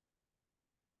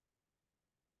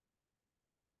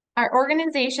 Our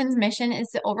organization's mission is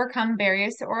to overcome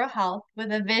barriers to oral health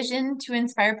with a vision to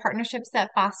inspire partnerships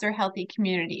that foster healthy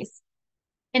communities.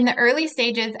 In the early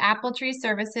stages, Apple Tree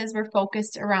services were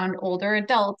focused around older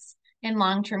adults, in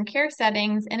long-term care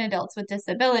settings in adults with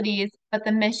disabilities, but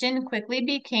the mission quickly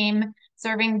became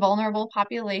serving vulnerable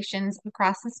populations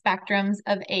across the spectrums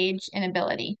of age and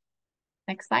ability.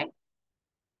 Next slide.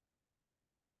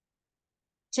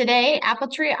 Today,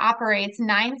 AppleTree operates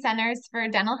 9 centers for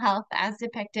dental health as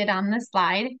depicted on the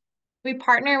slide. We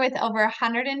partner with over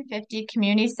 150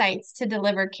 community sites to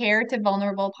deliver care to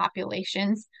vulnerable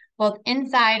populations, both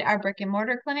inside our brick and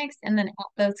mortar clinics and then at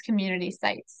those community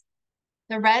sites.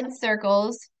 The red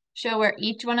circles show where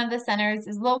each one of the centers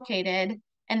is located,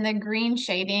 and the green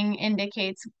shading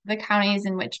indicates the counties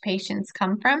in which patients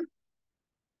come from.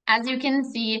 As you can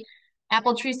see,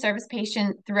 AppleTree serves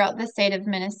patients throughout the state of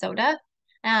Minnesota.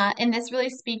 And this really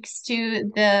speaks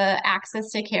to the access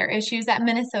to care issues that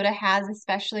Minnesota has,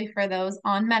 especially for those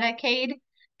on Medicaid.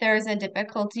 There's a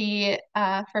difficulty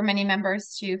for many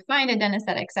members to find a dentist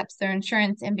that accepts their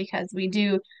insurance. And because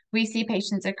we see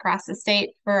patients across the state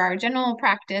for our general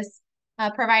practice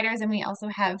providers, and we also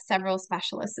have several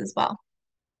specialists as well.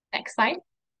 Next slide.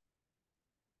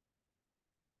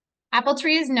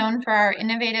 AppleTree is known for our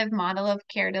innovative model of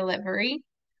care delivery.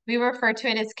 We refer to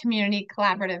it as community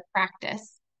collaborative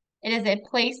practice. It is a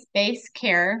place-based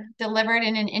care delivered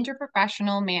in an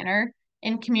interprofessional manner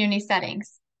in community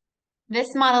settings.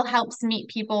 This model helps meet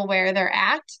people where they're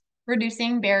at,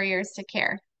 reducing barriers to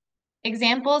care.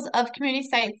 Examples of community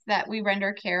sites that we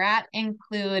render care at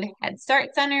include Head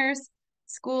Start centers,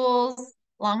 schools,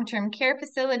 long-term care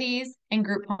facilities, and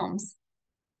group homes.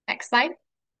 Next slide.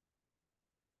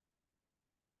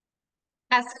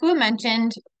 As Kua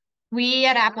mentioned, we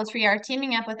at AppleTree are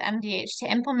teaming up with MDH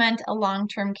to implement a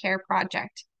long-term care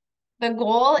project. The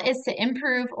goal is to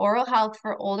improve oral health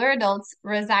for older adults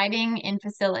residing in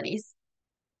facilities.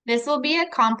 This will be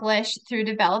accomplished through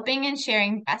developing and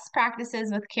sharing best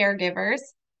practices with caregivers,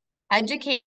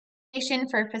 education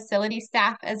for facility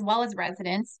staff as well as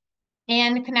residents,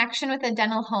 and connection with a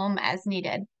dental home as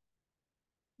needed.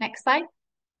 Next slide.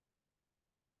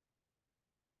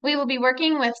 We will be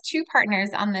working with 2 partners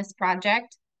on this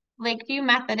project, Lakeview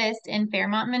Methodist in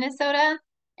Fairmont, Minnesota,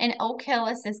 and Oak Hill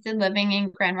Assisted Living in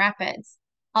Grand Rapids.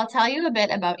 I'll tell you a bit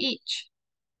about each.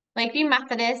 Lakeview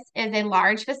Methodist is a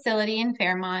large facility in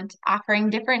Fairmont offering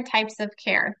different types of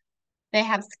care. They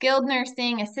have skilled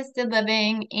nursing, assisted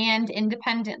living, and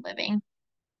independent living.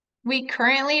 We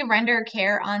currently render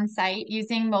care on site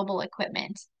using mobile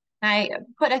equipment. I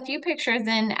put a few pictures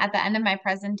in at the end of my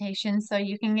presentation so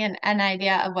you can get an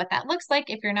idea of what that looks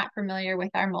like if you're not familiar with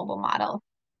our mobile model.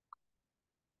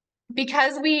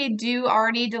 Because we do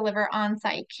already deliver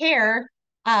on-site care,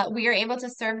 we are able to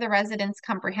serve the residents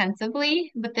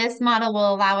comprehensively, but this model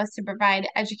will allow us to provide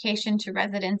education to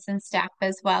residents and staff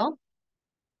as well.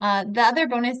 The other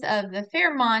bonus of the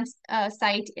Fairmont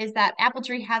site is that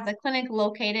AppleTree has a clinic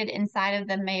located inside of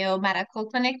the Mayo Medical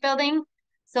Clinic building.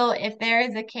 So if there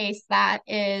is a case that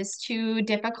is too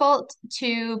difficult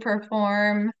to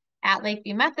perform at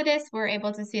Lakeview Methodist, we're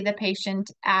able to see the patient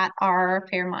at our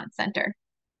Fairmont Center.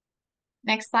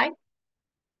 Next slide.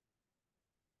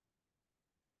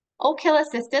 Oak Hill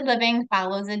Assisted Living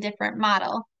follows a different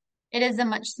model. It is a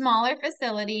much smaller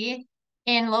facility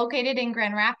and located in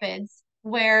Grand Rapids,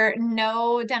 where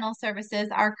no dental services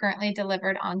are currently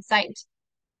delivered on site.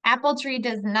 AppleTree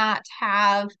does not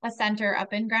have a center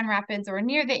up in Grand Rapids or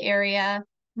near the area,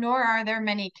 nor are there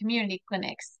many community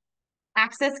clinics.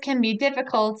 Access can be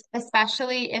difficult,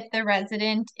 especially if the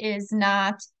resident is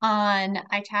not on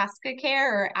Itasca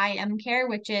Care or IM Care,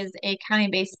 which is a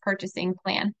county-based purchasing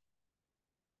plan.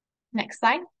 Next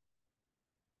slide.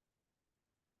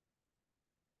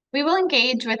 We will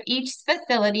engage with each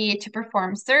facility to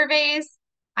perform surveys,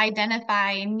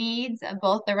 identify needs of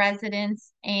both the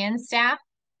residents and staff,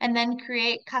 and then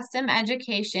create custom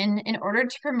education in order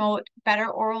to promote better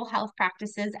oral health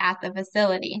practices at the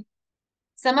facility.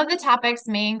 Some of the topics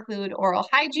may include oral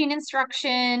hygiene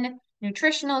instruction,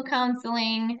 nutritional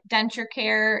counseling, denture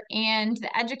care, and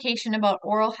the education about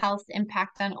oral health's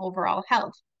impact on overall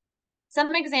health.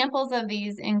 Some examples of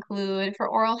these include, for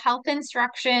oral health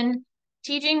instruction,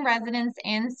 teaching residents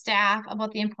and staff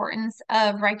about the importance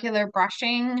of regular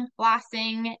brushing,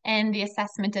 flossing, and the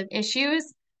assessment of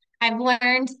issues. I've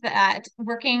learned that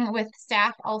working with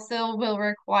staff also will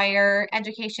require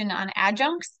education on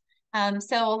adjuncts.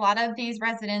 So a lot of these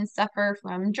residents suffer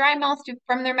from dry mouth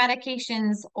from their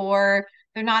medications, or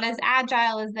they're not as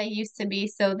agile as they used to be,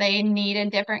 so they need a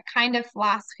different kind of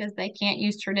floss because they can't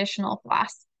use traditional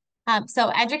floss. So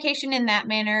education in that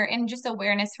manner, and just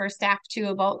awareness for staff too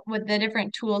about with the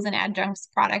different tools and adjuncts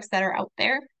products that are out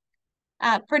there.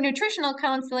 For nutritional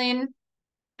counseling,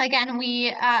 again,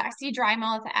 we see dry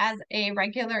mouth as a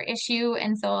regular issue,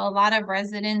 and so a lot of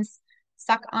residents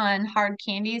suck on hard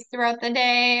candies throughout the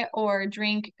day or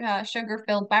drink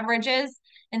sugar-filled beverages.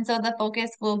 And so the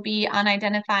focus will be on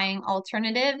identifying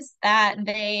alternatives that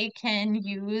they can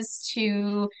use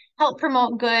to help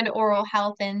promote good oral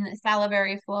health and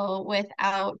salivary flow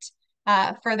without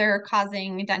further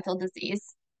causing dental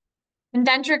disease. In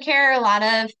denture care, a lot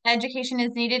of education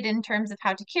is needed in terms of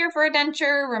how to care for a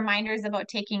denture, reminders about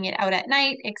taking it out at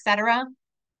night, etc.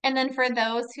 And then for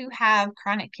those who have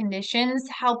chronic conditions,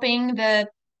 helping the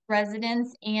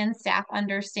residents and staff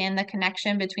understand the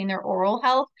connection between their oral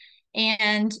health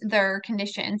and their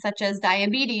condition, such as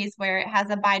diabetes, where it has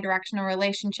a bidirectional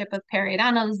relationship with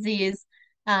periodontal disease.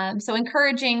 So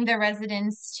encouraging the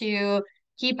residents to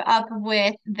keep up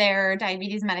with their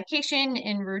diabetes medication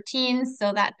and routines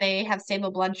so that they have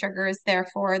stable blood sugars,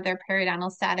 therefore their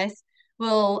periodontal status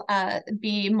will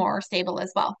be more stable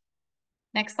as well.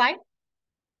 Next slide.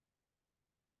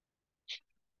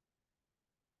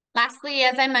 Lastly,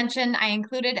 as I mentioned, I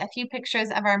included a few pictures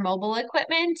of our mobile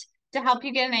equipment to help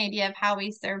you get an idea of how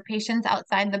we serve patients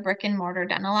outside the brick and mortar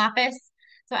dental office.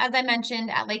 So as I mentioned,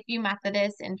 at Lakeview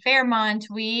Methodist in Fairmont,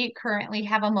 we currently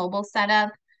have a mobile setup.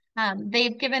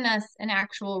 They've given us an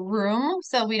actual room,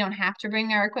 so we don't have to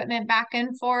bring our equipment back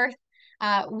and forth.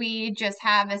 We just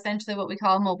have essentially what we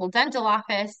call a mobile dental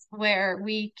office where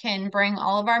we can bring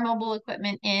all of our mobile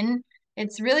equipment in.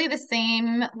 It's really the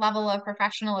same level of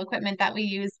professional equipment that we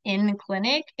use in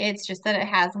clinic. It's just that it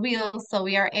has wheels, so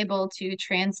we are able to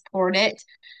transport it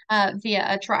via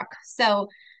a truck. So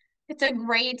it's a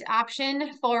great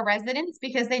option for residents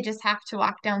because they just have to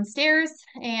walk downstairs,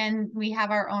 and we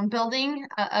have our own building.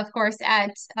 Of course,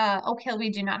 at Oak Hill, we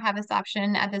do not have this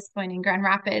option at this point in Grand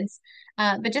Rapids,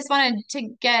 but just wanted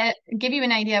to give you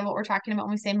an idea of what we're talking about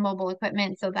when we say mobile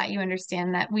equipment so that you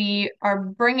understand that we are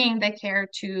bringing the care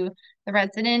to the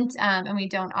resident and we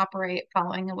don't operate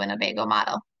following a Winnebago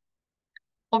model.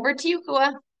 Over to you,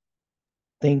 Kua.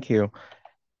 Thank you.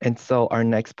 And so our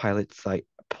next pilot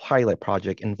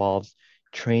project involves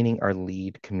training our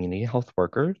lead community health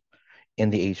workers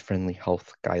in the age-friendly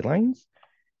health guidelines.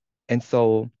 And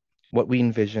so what we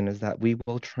envision is that we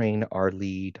will train our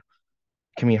lead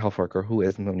community health worker, who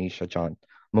is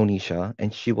Monisha,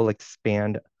 and she will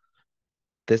expand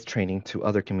this training to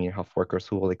other community health workers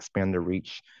who will expand their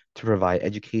reach to provide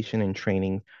education and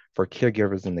training for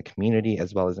caregivers in the community,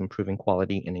 as well as improving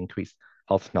quality and increase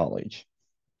health knowledge.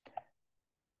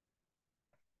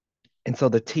 And so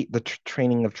the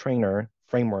training of trainer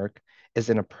framework is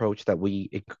an approach that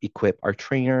we equip our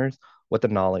trainers with the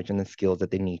knowledge and the skills that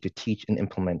they need to teach and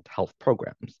implement health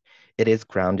programs. It is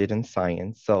grounded in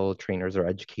science, so trainers are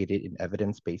educated in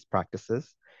evidence-based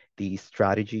practices. These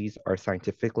strategies are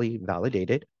scientifically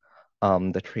validated.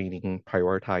 The training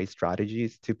prioritizes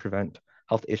strategies to prevent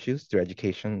health issues through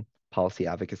education, policy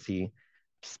advocacy,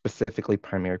 specifically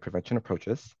primary prevention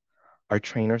approaches. Our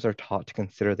trainers are taught to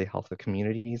consider the health of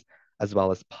communities as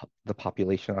well as the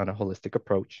population on a holistic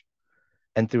approach,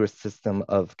 and through a system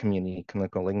of community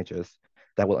clinical linkages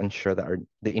that will ensure that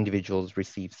the individuals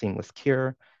receive seamless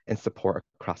care and support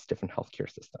across different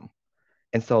healthcare systems.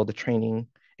 And so the training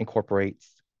incorporates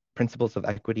principles of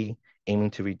equity,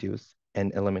 aiming to reduce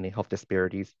and eliminate health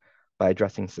disparities by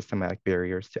addressing systematic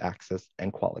barriers to access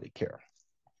and quality care.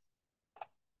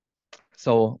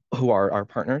 So who are our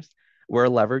partners? We're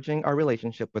leveraging our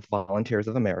relationship with Volunteers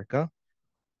of America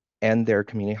and their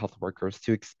community health workers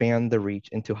to expand the reach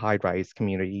into high-rise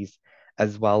communities,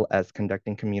 as well as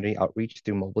conducting community outreach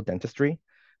through mobile dentistry,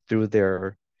 through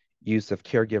their use of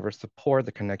caregiver support,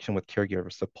 the connection with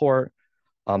caregiver support,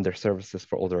 their services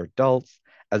for older adults,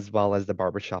 as well as the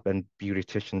barbershop and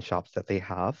beautician shops that they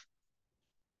have.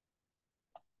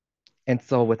 And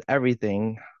so with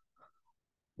everything,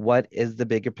 what is the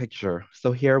bigger picture?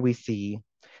 So here we see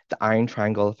the iron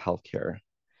triangle of healthcare.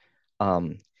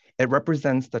 It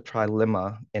represents the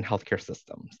trilemma in healthcare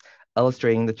systems,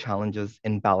 illustrating the challenges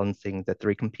in balancing the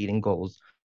three competing goals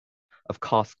of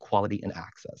cost, quality, and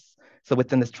access. So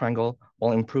within this triangle,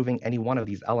 while improving any one of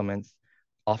these elements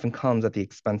often comes at the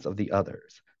expense of the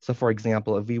others. So for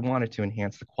example, if we wanted to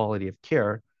enhance the quality of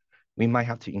care, we might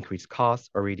have to increase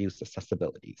costs or reduce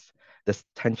accessibilities. This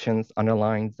tensions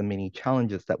underlines the many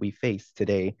challenges that we face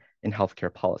today in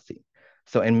healthcare policy.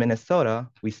 So in Minnesota,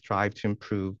 we strive to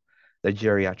improve the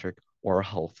geriatric oral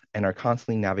health and are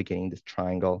constantly navigating this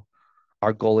triangle.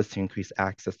 Our goal is to increase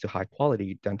access to high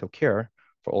quality dental care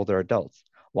for older adults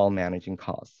while managing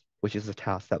costs, which is a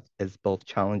task that is both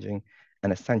challenging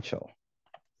and essential.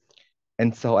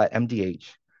 And so at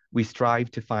MDH, we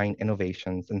strive to find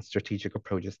innovations and strategic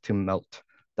approaches to melt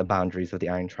the boundaries of the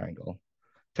iron triangle.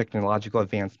 Technological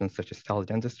advancements such as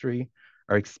teledentistry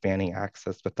are expanding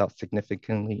access without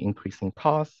significantly increasing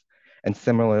costs, and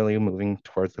similarly moving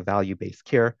towards the value-based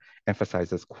care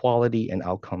emphasizes quality and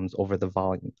outcomes over the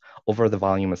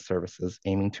volume of services,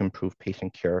 aiming to improve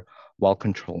patient care while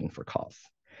controlling for costs.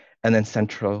 And then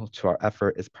central to our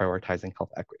effort is prioritizing health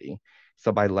equity.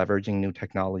 So by leveraging new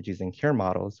technologies and care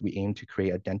models, we aim to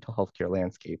create a dental healthcare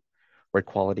landscape where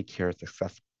quality care is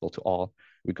accessible to all,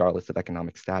 regardless of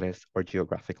economic status or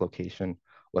geographic location,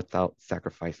 without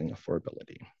sacrificing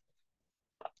affordability.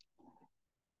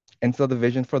 And so the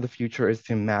vision for the future is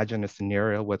to imagine a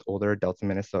scenario where older adults in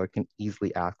Minnesota can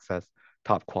easily access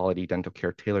top quality dental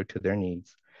care tailored to their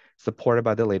needs, supported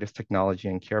by the latest technology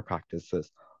and care practices,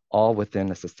 all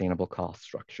within a sustainable cost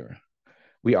structure.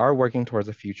 We are working towards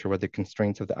a future where the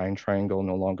constraints of the iron triangle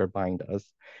no longer bind us.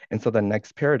 And so the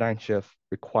next paradigm shift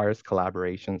requires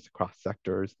collaborations across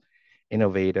sectors,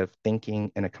 innovative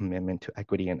thinking, and a commitment to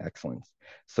equity and excellence.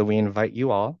 So we invite you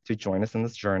all to join us in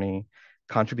this journey,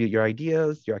 contribute your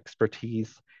ideas, your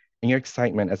expertise, and your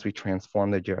excitement as we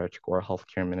transform the geriatric oral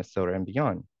healthcare in Minnesota and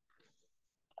beyond.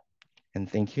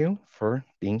 And thank you for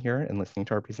being here and listening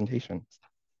to our presentations.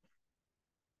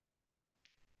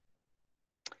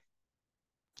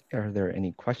 Are there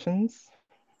any questions?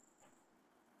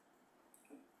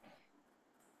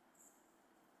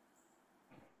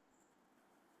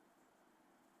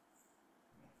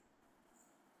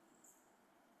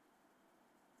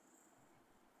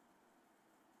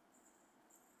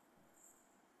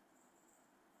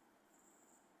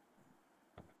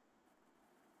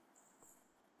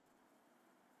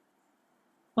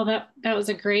 Well, that was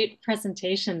a great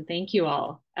presentation. Thank you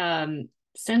all.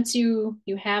 Since you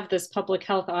have this public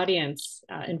health audience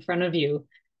in front of you,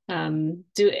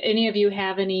 do any of you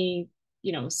have any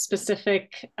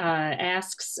specific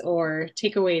asks or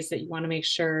takeaways that you want to make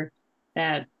sure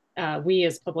that we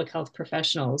as public health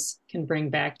professionals can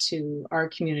bring back to our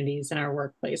communities and our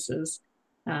workplaces?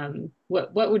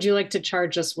 What would you like to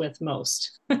charge us with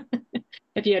most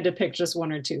if you had to pick just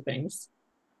one or two things?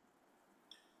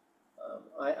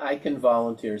 I can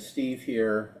volunteer. Steve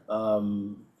here.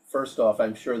 First off,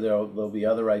 I'm sure there'll be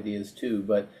other ideas too,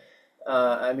 but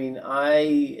I mean,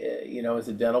 as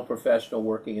a dental professional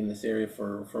working in this area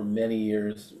for many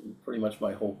years, pretty much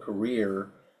my whole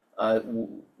career,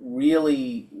 we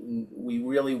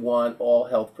really want all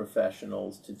health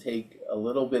professionals to take a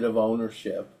little bit of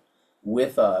ownership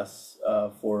with us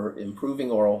for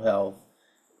improving oral health,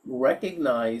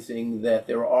 recognizing that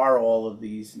there are all of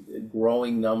these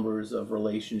growing numbers of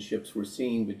relationships we're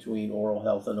seeing between oral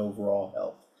health and overall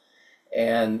health,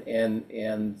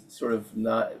 and sort of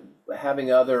not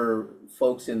having other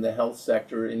folks in the health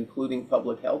sector, including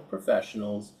public health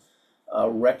professionals,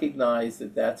 recognize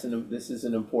that this is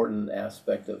an important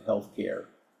aspect of healthcare.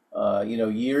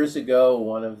 Years ago,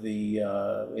 one of the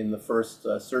in the first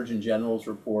Surgeon General's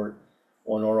report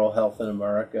on oral health in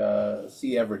America,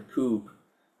 C. Everett Koop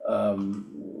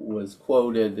was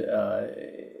quoted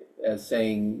as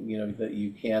saying, that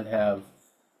you can't have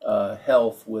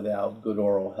health without good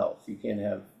oral health. You can't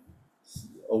have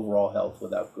overall health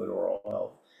without good oral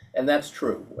health. And that's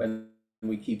true. And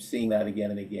we keep seeing that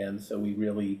again and again. So we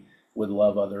really would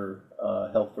love other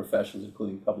health professionals,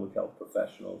 including public health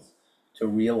professionals, to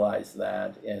realize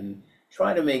that and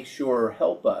try to make sure,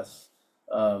 help us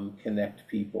connect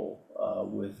people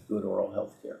with good oral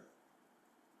health care.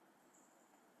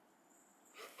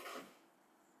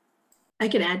 I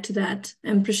can add to that.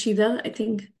 I'm Prashida. I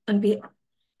think on behalf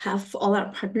of all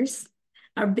our partners,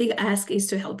 our big ask is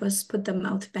to help us put the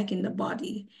mouth back in the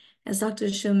body. As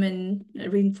Dr. Schumann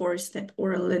reinforced, that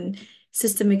oral and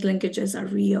systemic linkages are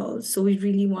real. So we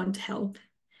really want help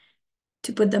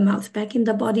to put the mouth back in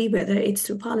the body, whether it's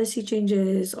through policy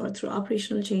changes or through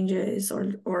operational changes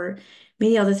or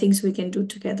many other things we can do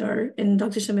together. And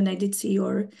Dr. Schumann, I did see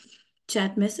your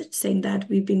chat message saying that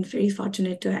we've been very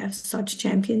fortunate to have such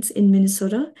champions in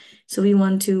Minnesota. So we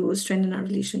want to strengthen our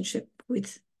relationship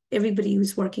with everybody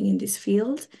who's working in this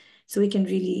field so we can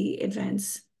really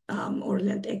advance oral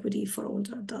health equity for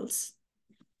older adults.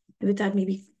 And with that,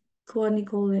 maybe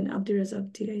Nicole and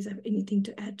Abdirazak, do you guys have anything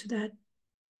to add to that?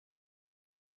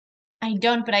 I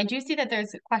don't, but I do see that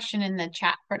there's a question in the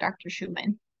chat for Dr.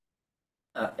 Schumann.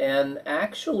 And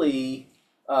actually,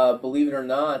 believe it or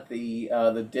not, the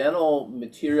dental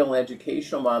material and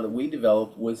educational model that we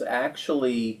developed was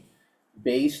actually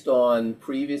based on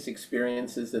previous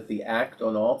experiences that the Act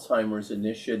on Alzheimer's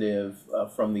initiative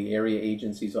from the area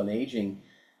agencies on aging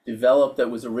developed, that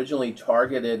was originally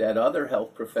targeted at other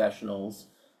health professionals,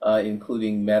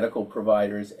 including medical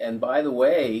providers. And by the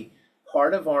way,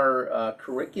 part of our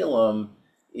curriculum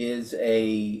is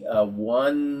a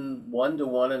 1 to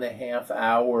 1.5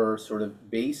 hour sort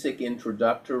of basic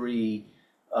introductory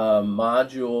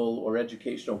module or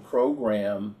educational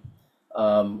program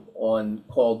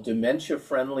called Dementia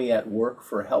Friendly at Work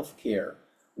for Healthcare,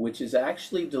 which is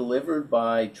actually delivered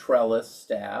by Trellis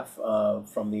staff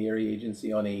from the Area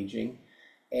Agency on Aging,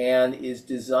 and is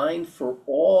designed for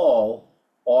all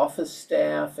office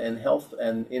staff and health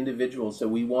and individuals. So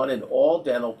we wanted all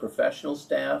dental professional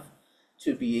staff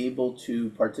to be able to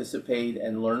participate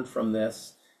and learn from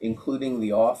this, including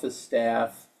the office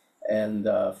staff and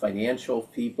financial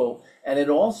people. And it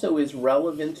also is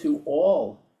relevant to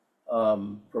all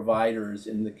providers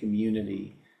in the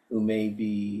community who may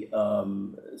be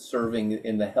serving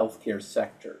in the healthcare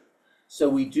sector. So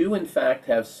we do in fact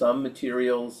have some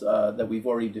materials that we've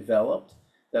already developed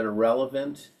that are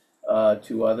relevant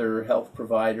to other health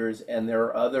providers, and there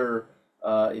are other,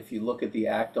 if you look at the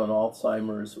Act on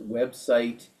Alzheimer's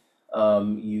website,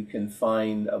 you can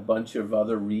find a bunch of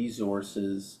other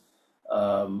resources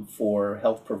for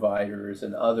health providers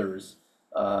and others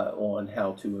on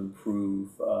how to improve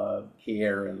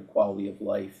care and quality of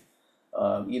life.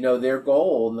 Their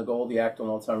goal, and the goal of the Act on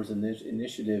Alzheimer's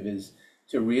initiative, is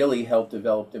to really help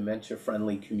develop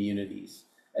dementia-friendly communities,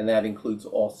 and that includes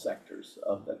all sectors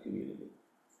of the community.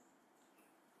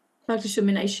 Dr.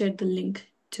 Shuman, I shared the link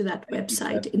to that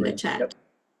website in the chat. Yep.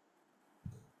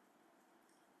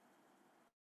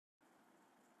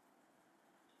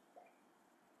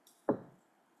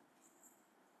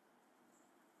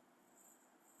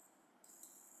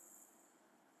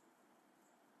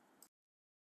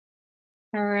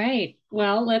 All right,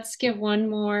 well, let's give one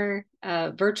more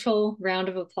virtual round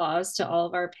of applause to all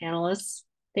of our panelists.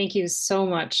 Thank you so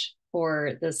much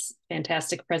for this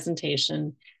fantastic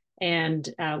presentation. And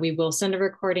we will send a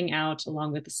recording out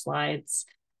along with the slides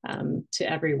to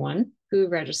everyone who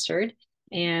registered.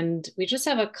 And we just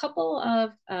have a couple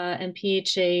of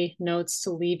MPHA notes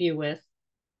to leave you with.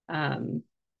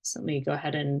 So let me go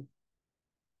ahead and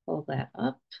pull that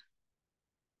up.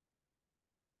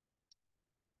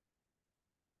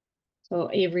 So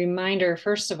a reminder,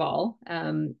 first of all,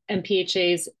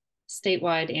 MPHA's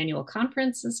statewide annual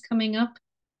conference is coming up.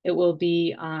 It will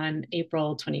be on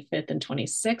April 25th and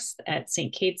 26th at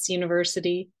St. Kate's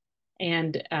University.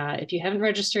 And if you haven't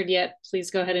registered yet,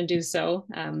 please go ahead and do so.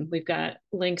 We've got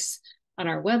links on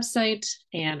our website,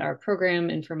 and our program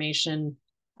information,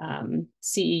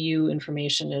 CEU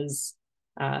information is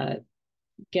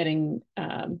getting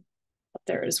up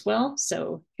there as well.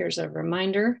 So here's a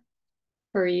reminder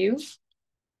for you.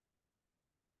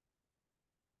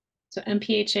 So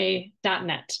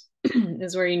mpha.net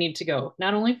is where you need to go,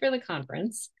 not only for the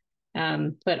conference,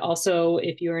 but also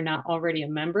if you are not already a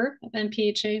member of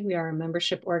MPHA. We are a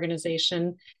membership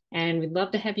organization, and we'd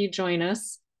love to have you join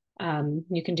us.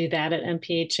 You can do that at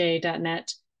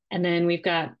mpha.net. And then we've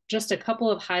got just a couple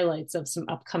of highlights of some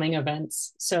upcoming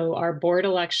events. So our board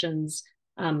elections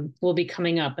will be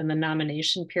coming up, and the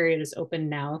nomination period is open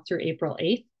now through April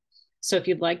 8th. So if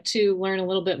you'd like to learn a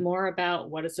little bit more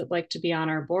about what is it like to be on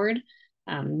our board,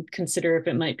 consider if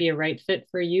it might be a right fit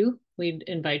for you, we'd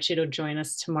invite you to join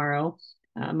us tomorrow,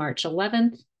 March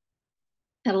 11th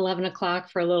at 11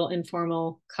 o'clock for a little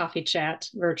informal coffee chat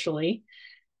virtually.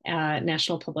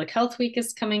 National Public Health Week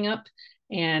is coming up,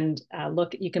 and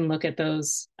you can look at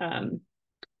those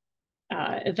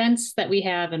events that we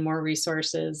have and more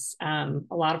resources. A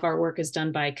lot of our work is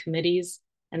done by committees,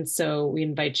 and so we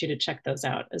invite you to check those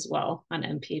out as well on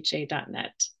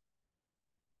mpha.net.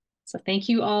 So thank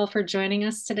you all for joining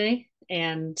us today,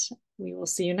 and we will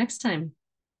see you next time.